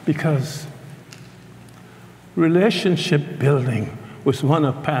 Because relationship building was one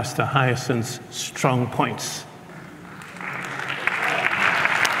of Pastor Hyacinth's strong points.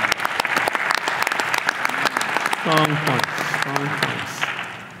 Strong points. Strong points.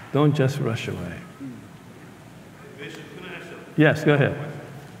 Don't just rush away. Bishop, can I ask you? Yes, go ahead.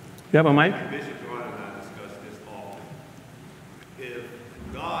 You have a mic? Bishop Grannum and I discuss this often. If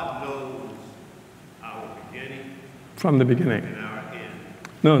God knows our beginning From the beginning. and our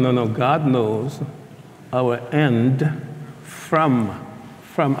end. No. God knows our end from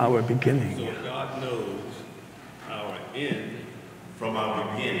our beginning. So God knows our end from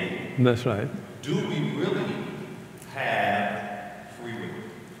our beginning. That's right. Do we really have free will?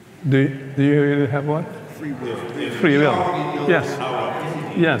 Do you really have what? Free will. Free will. Yes.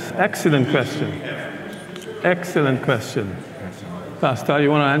 Yes. Excellent question. Excellent question. Pastor, you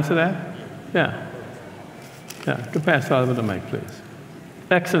want to answer that? Yeah. Yeah. Could pass Oliver the mic, please.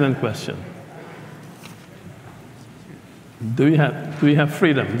 Excellent question. Do we have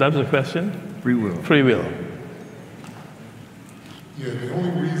freedom? That was the question? Free will. Free will. Yeah, the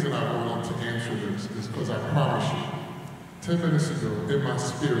only reason I wanted to answer this is because I promise you, 10 minutes ago, in my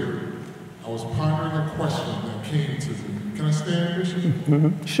spirit, I was pondering a question that came to me. Can I stand, Bishop?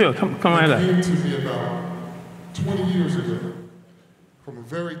 Mm-hmm. Sure, come right up. It came to me about 20 years ago from a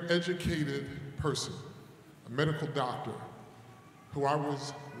very educated person, a medical doctor, who I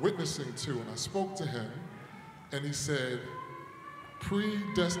was witnessing to, and I spoke to him, and he said,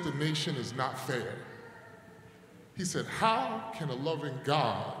 predestination is not fair. He said, how can a loving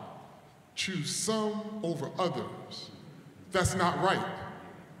God choose some over others? That's not right.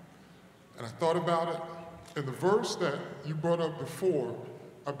 And I thought about it, and the verse that you brought up before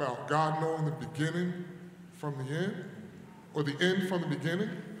about God knowing the beginning from the end, or the end from the beginning,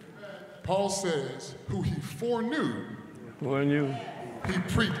 Paul says, who he foreknew, he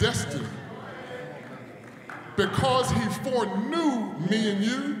predestined. Because he foreknew me and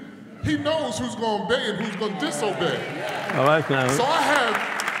you, he knows who's going to obey and who's going to disobey. All right, now. So I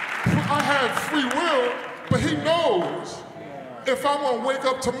have free will, but he knows if I'm going to wake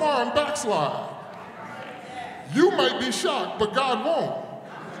up tomorrow and backslide. You might be shocked, but God won't.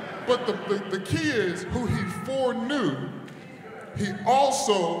 But the key is who he foreknew, he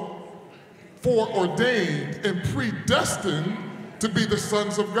also foreordained and predestined to be the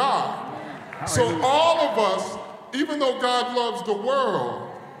sons of God. So all of us, even though God loves the world,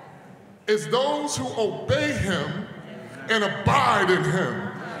 is those who obey him and abide in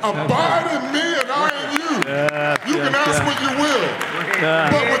him. Abide in me and I in you. You can ask what you will.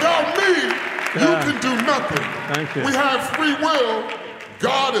 But without me, you can do nothing. Thank you. We have free will.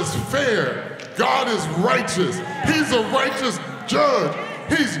 God is fair. God is righteous. He's a righteous judge.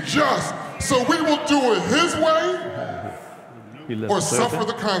 He's just. So we will do it his way or suffer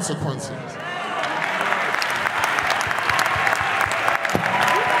the consequences.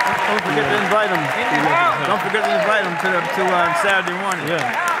 Don't forget to invite them. Don't forget to invite them to Saturday morning.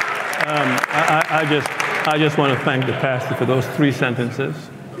 Yeah. I just want to thank the pastor for those 3 sentences.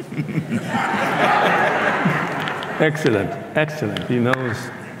 Excellent, excellent. He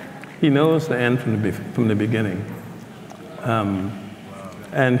knows the end from the beginning,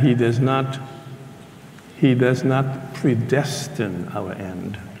 and he does not predestine our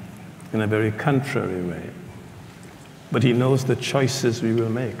end in a very contrary way. But he knows the choices we will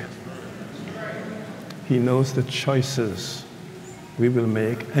make. He knows the choices we will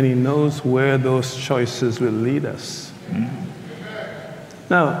make, and he knows where those choices will lead us.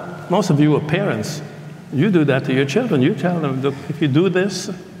 Now, most of you are parents. You do that to your children. You tell them, look, if you do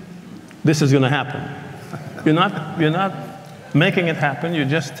this, this is going to happen. You're not making it happen. You're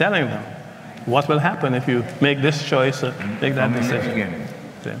just telling them what will happen if you make this choice or make that decision.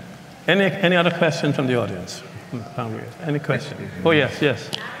 Yeah. Any other question from the audience? Any question? Oh, yes.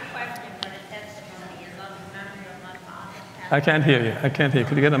 I can't hear you.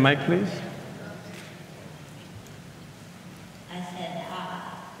 Could you get a mic, please? I said,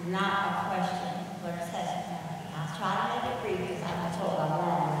 not a question, but a testimony. I'll try to make it brief because I'm told I'm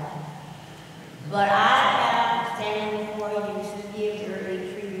wrong. But I am standing before you to give your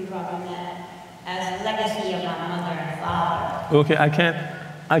tribute from that as a legacy of my mother and father. Okay,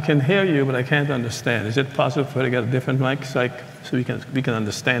 I can hear you, but I can't understand. Is it possible for you to get a different mic so we can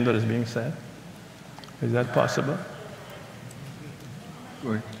understand what is being said? Is that possible?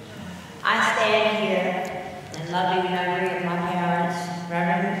 I stand here in loving memory of my parents,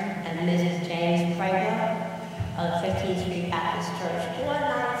 Reverend and Mrs. James Prager of 15th Street Baptist Church,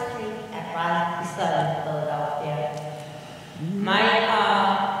 109th Street at Rising Sun, Philadelphia. My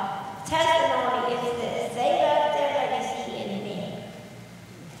testimony is this: they left their legacy in me.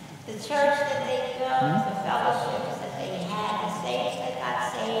 The church that they built, the fellowships that they had, the saints that got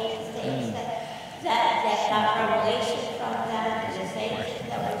saved, the saints that got revelation from them, and the saints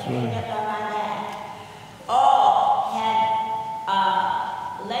that were trained up by my dad, all had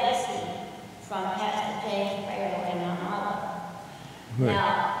legacy from Pastor James Prager and my mother. Right. Now,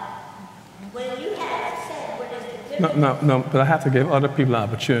 when you have said what is the difference? No, but I have to give other people an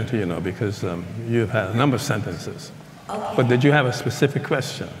opportunity, because you've had a number of sentences. Okay. But did you have a specific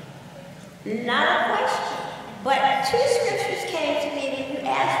question? Not a question, but two scriptures came to me when you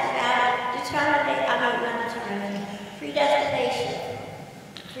asked about predestination.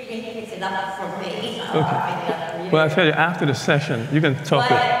 He picks it up from me. Okay. Well, I tell you, after the session, you can talk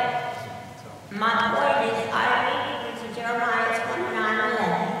with. My point is, I read to Jeremiah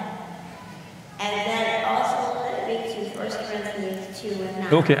 29:11, and then also let me to 1 Corinthians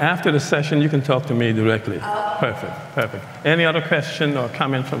 2:9. Okay, after the session, you can talk to me directly. Okay. Perfect. Any other question or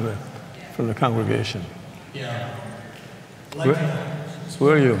comment from the congregation? Yeah.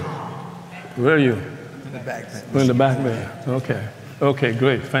 Where are you? In the back there. We're in the back there. Okay,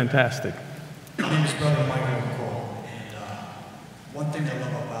 great, fantastic. My name is Brother Michael McCall, and one thing I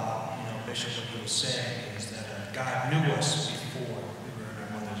love about, Bishop, what you were saying is that God knew us before we were in our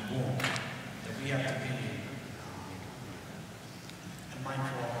mother's womb. That we have to be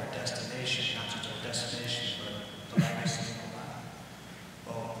mindful of our destination, not just our destination, but the legacy of our life.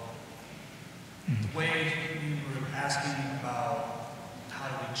 Well, the way you were asking about how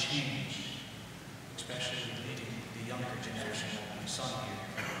do we change, especially leading the younger generation like my son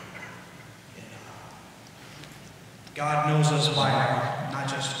here. And, God knows us by not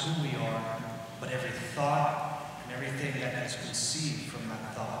just who we are, but every thought and everything that is conceived from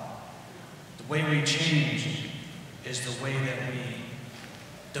that thought. The way we change is the way that we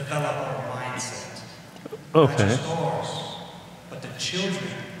develop our mindset. Okay. Not just ours, but the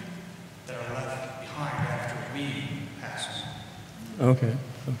children that are left behind after we pass on. Okay.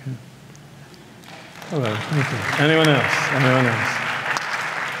 All right, thank you. Anyone else?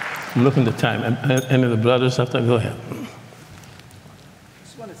 I'm looking at the time. Any of the brothers have to go ahead? I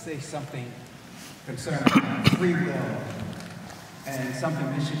just want to say something concerning free will and something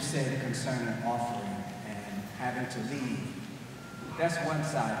Bishop said concerning offering and having to leave. That's one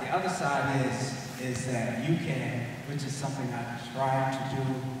side. The other side is that you can, which is something I strive to do,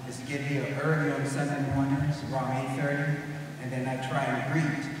 is to get here early on Sunday mornings, around 8:30, and then I try and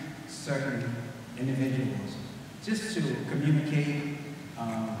greet certain individuals, just to communicate,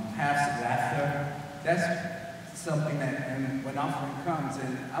 have some laughter. That's something that, and when offering comes,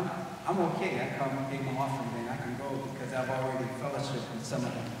 and I'm okay. I come pay my offering, then I can go because I've already fellowshiped with some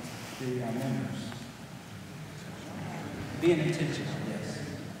of the members. Being intentional, yes.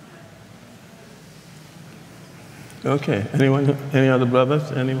 Okay. Anyone? Any other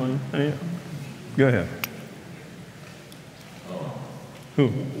brothers? Anyone? Go ahead. Who?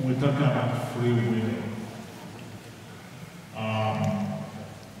 We're talking about free will.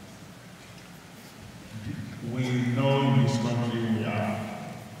 We know in this country we have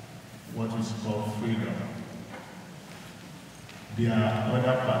what is called freedom. There are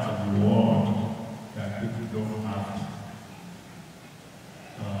other parts of the world that people don't have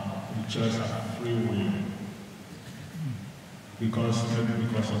the choice of free will. Because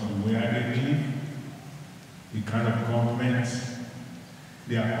of where they live, the kind of government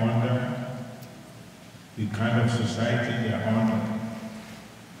they are under, the kind of society they are under.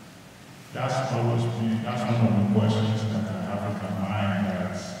 That's one of the questions that I have in my mind,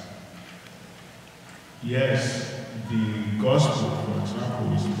 that yes, the gospel, for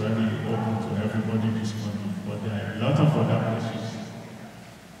example, is very open to everybody this morning, but there are a lot of other places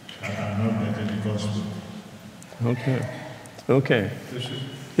that are not getting the gospel. Okay. Okay. Bishop?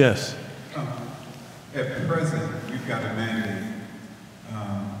 Yes. At present, we've got a mandate,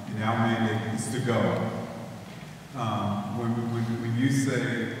 and our mandate is to go. When you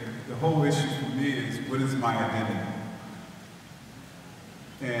say, the whole issue for me is, what is my identity?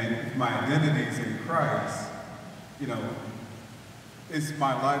 And if my identity is in Christ, you know, it's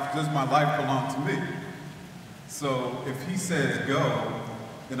my life, does my life belong to me? So if he says go,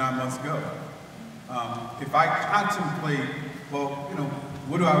 then I must go. If I contemplate, well, you know,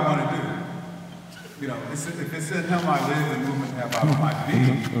 what do I want to do? You know, if it's in him I live and move and have out my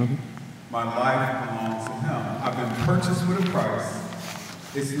being, my life belongs to him. I've been purchased with a price.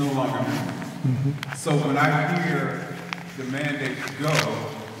 It's no longer me. So when I hear the mandate to go,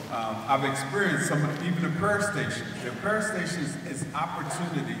 I've experienced some, even the prayer stations. The prayer stations is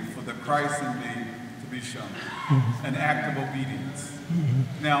opportunity for the Christ in me to be shown, an act of obedience.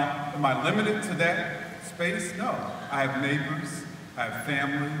 Now, am I limited to that space? No. I have neighbors, I have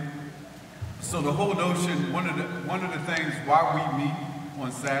family. So the whole notion, one of the things why we meet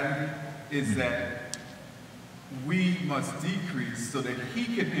on Saturday is that we must decrease so that he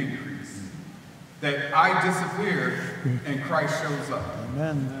can increase. That I disappear and Christ shows up.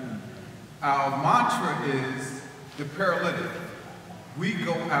 Amen. Our mantra is the paralytic. We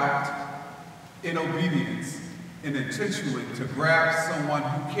go out in obedience and intentionally to grab someone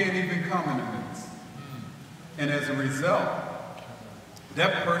who can't even come in the midst. And as a result,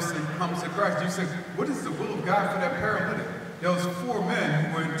 that person comes to Christ. You say, what is the will of God for that paralytic? There was 4 men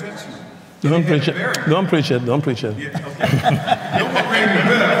who were intentional. Don't preach it. Don't preach it. Don't preach it. Yeah, okay. No one rang the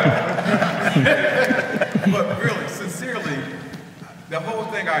bell. But really, sincerely, the whole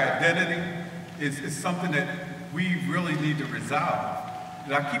thing, our identity, is something that we really need to resolve.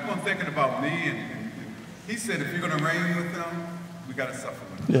 And I keep on thinking about me, and he said, if you're going to reign with them, we got to suffer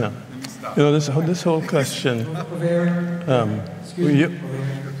with them. Yeah. Let me stop. You know, this whole question.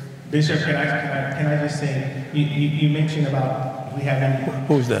 Bishop, can I just say, you mentioned about we have any...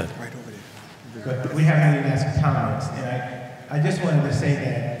 Who's that? But we haven't even asked comments, and I just wanted to say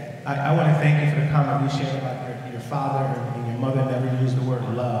that I want to thank you for the comment you shared about your father and your mother never used the word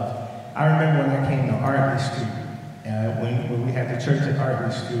love. I remember when I came to Artley Street, when we had the church at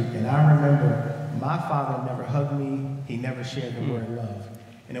Artley Street, and I remember my father never hugged me, he never shared the word love.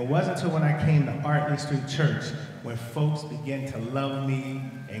 And it wasn't until when I came to Artley Street Church when folks began to love me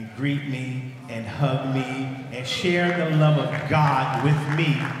and greet me and hug me and share the love of God with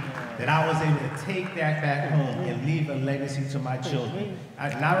me that I was able to take that back home and leave a legacy to my children.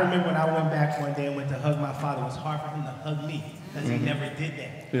 And I remember when I went back one day and went to hug my father, it was hard for him to hug me because he never did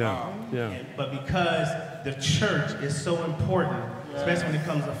that. Yeah. But because the church is so important, especially when it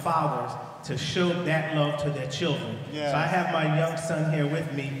comes to fathers, to show that love to their children. So I have my young son here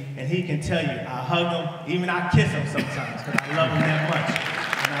with me, and he can tell you, I hug him, even I kiss him sometimes, because I love him that much.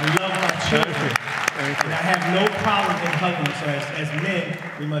 And I love my children. And I have no problem in hugging them. So as men,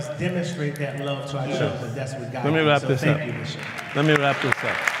 we must demonstrate that love to our children. That's what God Let me wrap this up. Thank you, Bishop. Let me wrap this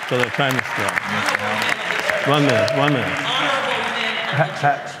up. So the time is still. 1 minute. 1 minute.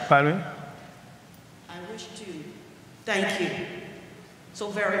 Pardon me? I wish to thank you so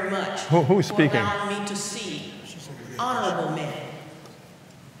very much Who's speaking? for allowing me to see honorable men,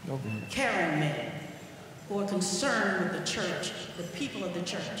 caring men, who are concerned with the church, the people of the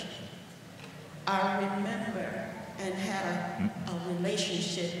church. I remember and had a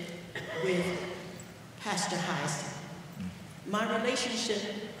relationship with Pastor Heisen. My relationship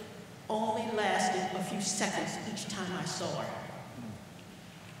only lasted a few seconds each time I saw her.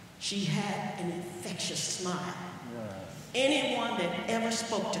 She had an infectious smile. Anyone that ever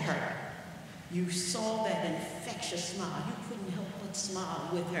spoke to her, you saw that infectious smile. You couldn't help but smile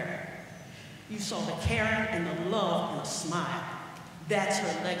with her. You saw the caring and the love and the smile. That's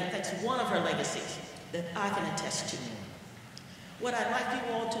her legacy. That's one of her legacies that I can attest to. What I'd like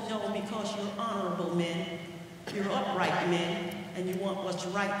you all to know, because you're honorable men, you're upright men, and you want what's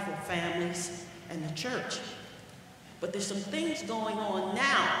right for families and the church. But there's some things going on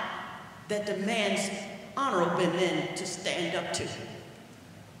now that demands honorable men to stand up to.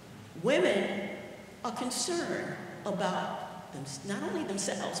 Women are concerned about them, not only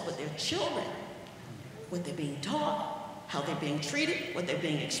themselves, but their children, what they're being taught, how they're being treated, what they're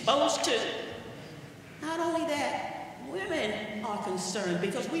being exposed to. Not only that, women are concerned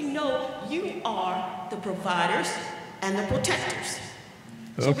because we know you are the providers and the protectors.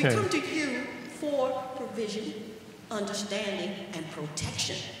 So we come to you for provision, understanding, and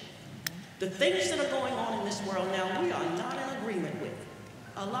protection. The things that are going on in this world now, we are not in agreement with.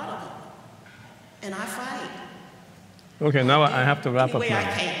 A lot of them. And I fight. Okay, now I have to wrap Any up way now. I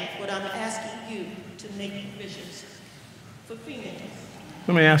can, but I'm asking you to make provisions for females.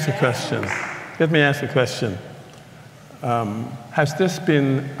 Let me ask you a question. Let me ask you a question. Has this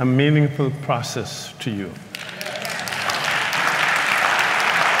been a meaningful process to you?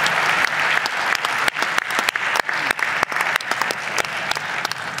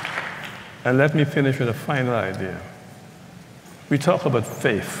 And let me finish with a final idea. We talk about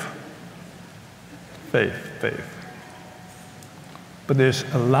faith. Faith, faith. But there's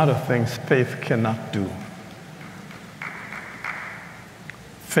a lot of things faith cannot do.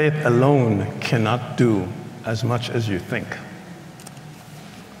 Faith alone cannot do as much as you think.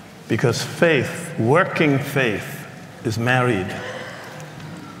 Because faith, working faith, is married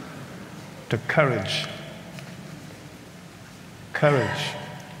to courage. Courage.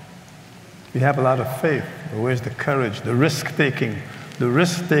 We have a lot of faith, but where's the courage, the risk-taking? The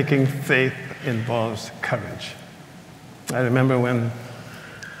risk-taking faith involves courage. I remember when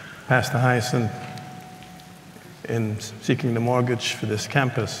Pastor Hyacinth, in seeking the mortgage for this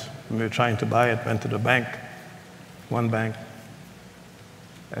campus, when we were trying to buy it, went to the bank, one bank,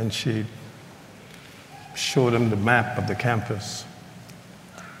 and she showed him the map of the campus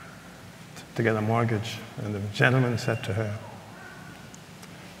to get a mortgage. And the gentleman said to her,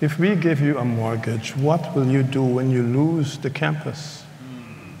 "If we give you a mortgage, what will you do when you lose the campus?"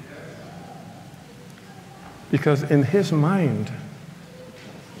 Because in his mind,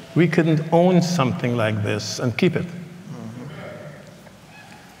 we couldn't own something like this and keep it.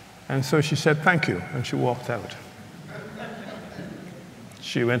 And so she said, "Thank you," and she walked out.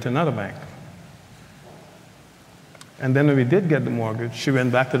 She went to another bank. And then when we did get the mortgage, she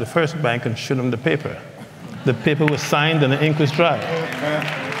went back to the first bank and showed them the paper. The paper was signed and the ink was dry.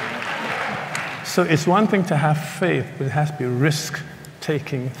 So it's one thing to have faith, but it has to be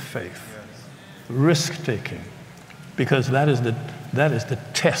risk-taking faith. Risk-taking. Because that is the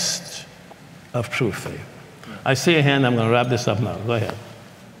test of true faith. I see a hand, I'm going to wrap this up now. Go ahead.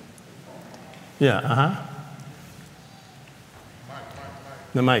 Yeah,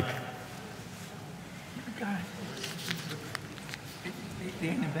 The mic.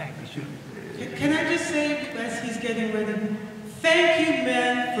 They're in the back. Can I just say, as he's getting ready, thank you,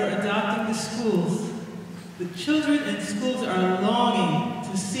 men, for adopting the schools. The children in schools are longing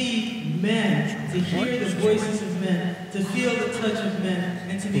to see men, to hear the voices of men, to feel the touch of men,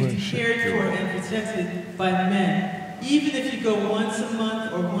 and to be cared for and protected by men. Even if you go once a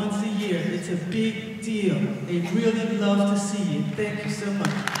month or once a year, it's a big deal. They really love to see you. Thank you so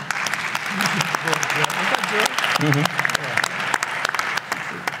much.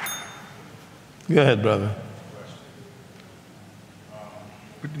 Go ahead, brother.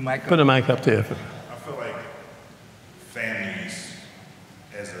 Put the mic up there. I feel like families,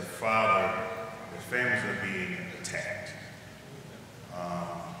 as a father, the families are being attacked.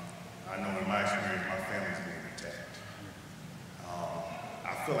 I know in my experience, my family's being attacked.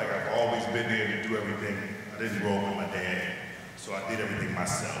 I feel like I've always been there to do everything. I didn't grow up with my dad, so I did everything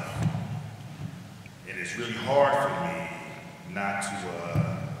myself. And it's really hard for me not to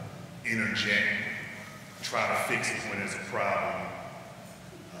interject, try to fix it when there's a problem.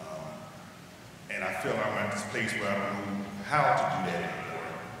 And I feel I'm at this place where I don't know how to do that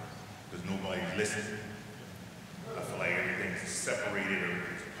anymore because nobody's listening. I feel like everything's separated or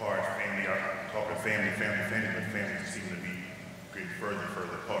it's apart. Family, I'm talking family, but families seem to be getting further and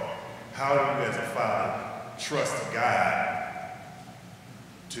further apart. How do you as a father trust God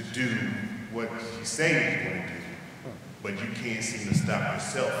to do what you say you're going to do, but you can't seem to stop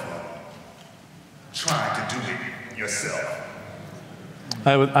yourself from trying to do it yourself?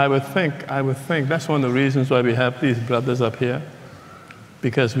 I would think that's one of the reasons why we have these brothers up here,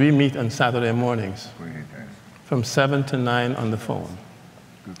 because we meet on Saturday mornings from 7 to 9 on the phone.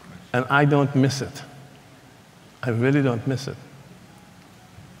 And I don't miss it. I really don't miss it.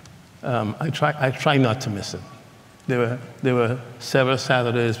 I try not to miss it. There were several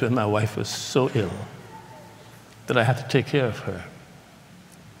Saturdays when my wife was so ill that I had to take care of her.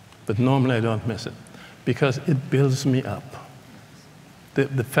 But normally I don't miss it because it builds me up.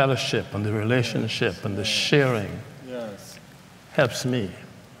 The fellowship and the relationship and the sharing helps me.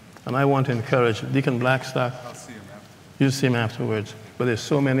 And I want to encourage Deacon Blackstock. I'll see him after. You'll see him afterwards. But there's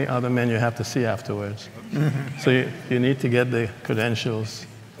so many other men you have to see afterwards. So you need to get the credentials.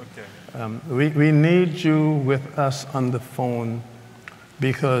 Okay. We need you with us on the phone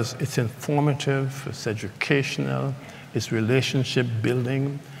because it's informative, it's educational, it's relationship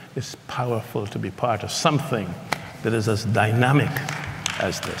building, it's powerful to be part of something that is as dynamic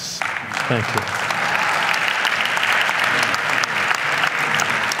as this. Thank you.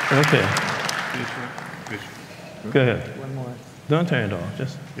 Okay. Go ahead. One more. Don't turn it off.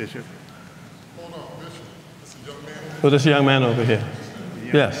 Just. Bishop. Hold on, Bishop. This is a young man. Oh, this young man over here.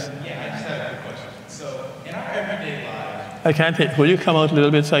 Yes. Yeah, I just had a quick question. So, in our everyday lives, I can't take. Will you come out a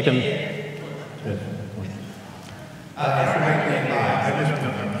little bit so I can? in our everyday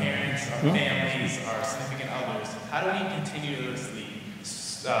lives, our parents, our families, our significant others, how do we continuously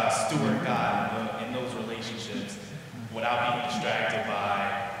steward God in those relationships without being distracted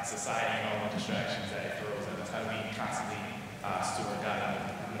by society and all the distractions that it throws at us? How do we constantly steward God in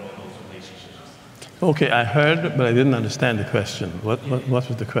the middle of those relationships? Okay, I heard, but I didn't understand the question. What was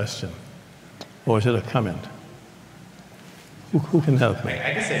the question? Or is it a comment? Who can help me?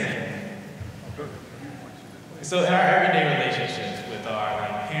 I can say that. So in our everyday relationships with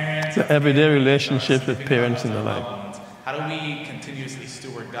our parents, The everyday relationships with parents and the like. how do we continuously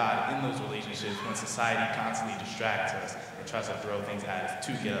steward God in those relationships when society constantly distracts us and tries to throw things at us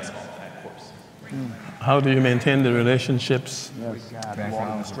to get us off that course? How do you maintain the relationships with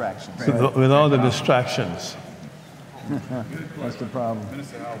all the distractions? That's the problem.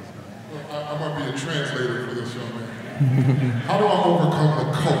 Well, I'm going to be a translator for this young man. How do I overcome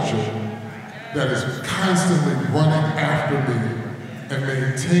the culture that is constantly running after me and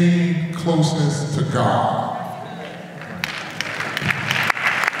maintain closeness to God?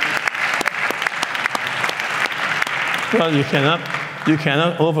 Well, you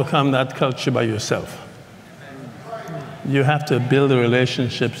cannot overcome that culture by yourself. You have to build the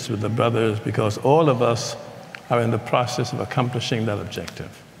relationships with the brothers because all of us are in the process of accomplishing that objective.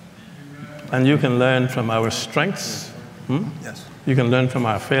 And you can learn from our strengths. Yes. You can learn from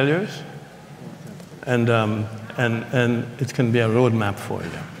our failures. And it can be a roadmap for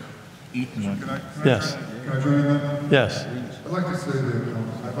you. Yes. Can I join in that? Yes. I'd like to say that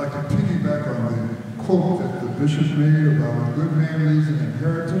I'd like to piggyback on the quote that the bishop made about a good man leaves an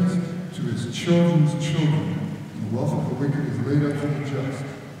inheritance to his children's children. The wealth of the wicked is laid up for the just.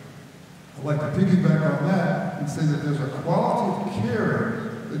 I'd like to piggyback on that and say that there's a quality of care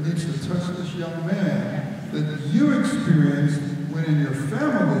that needs to touch this young man that you experienced when in your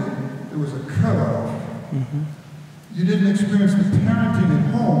family there was a cutoff. You didn't experience the parenting at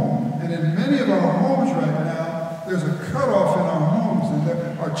home, and in many of our homes right now, there's a cutoff in our homes, and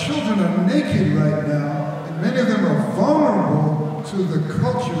our children are naked right now, and many of them are vulnerable to the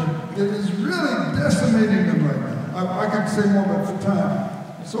culture that is really decimating them right now. I could say more, but for time.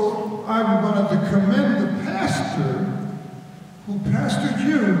 So I wanted to commend the pastor who pastored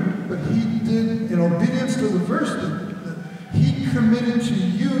you, but he did, in obedience to the verse, that he committed to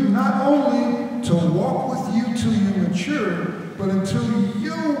you not only to walk with you till you mature, but until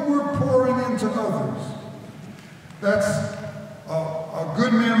you were pouring into others. That's a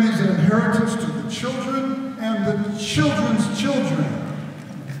good man leaves an inheritance to the children and the children's children.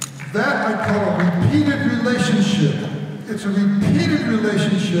 That I call a repeated relationship. It's a repeated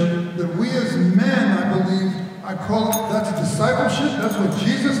relationship that we as men, I believe, I call it, that's discipleship. That's what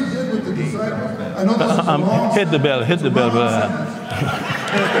Jesus did with the disciples. I know this is a long hit the bell, brother.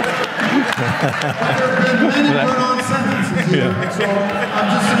 There have been many run-on sentences here. So I'm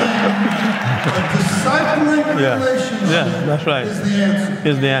just saying, a discipling relationship that's right. is the answer.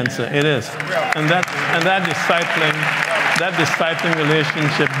 Is the answer. It is. And that discipling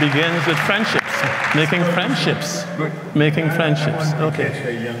relationship begins with friendships, making friendships. Okay. Catch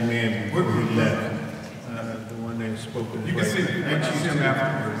that young man before he left. The one that spoke to You can see him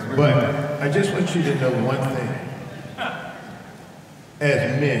afterwards. But I just want you to know one thing.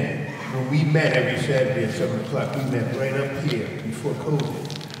 As men, when we met every Saturday at 7 o'clock, we met right up here before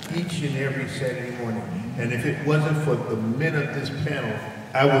COVID, each and every Saturday morning. And if it wasn't for the men of this panel,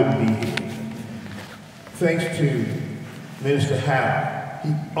 I wouldn't be here. Thanks to Minister Howe,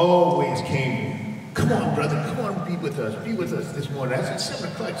 he always came to me. Come on, brother, come on, be with us this morning. I said,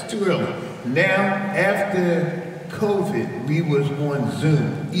 7 o'clock, it's too early. Now, after COVID, we was on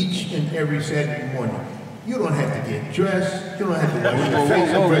Zoom each and every Saturday morning. You don't have to get dressed. You don't have to wash your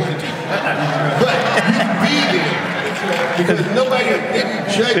face or brush your teeth. But you be there because nobody didn't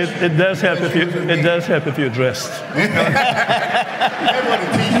judge. It does help if you're dressed. I want a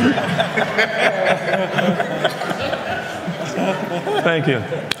t-shirt. Thank you.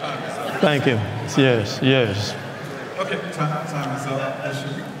 Thank you. Yes. Okay, time is up.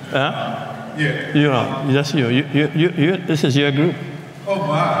 Yeah. That's you. You. This is your group. Oh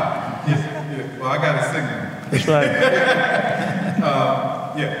my. Yeah. Well, I got to sing now. That's right.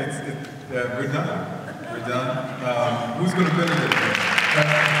 We're done. Who's going to benefit?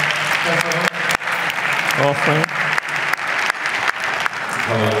 Offering.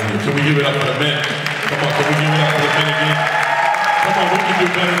 Hallelujah. Can we give it up for the men? Come on, can we give it up for the men again? Come on, we can do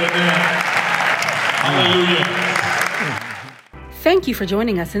better than that. Hallelujah. Thank you for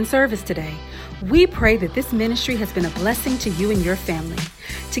joining us in service today. We pray that this ministry has been a blessing to you and your family.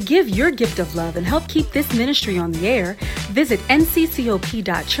 To give your gift of love and help keep this ministry on the air, visit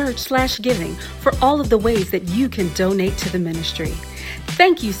nccop.church/giving for all of the ways that you can donate to the ministry.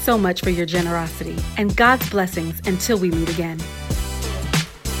 Thank you so much for your generosity and God's blessings until we meet again.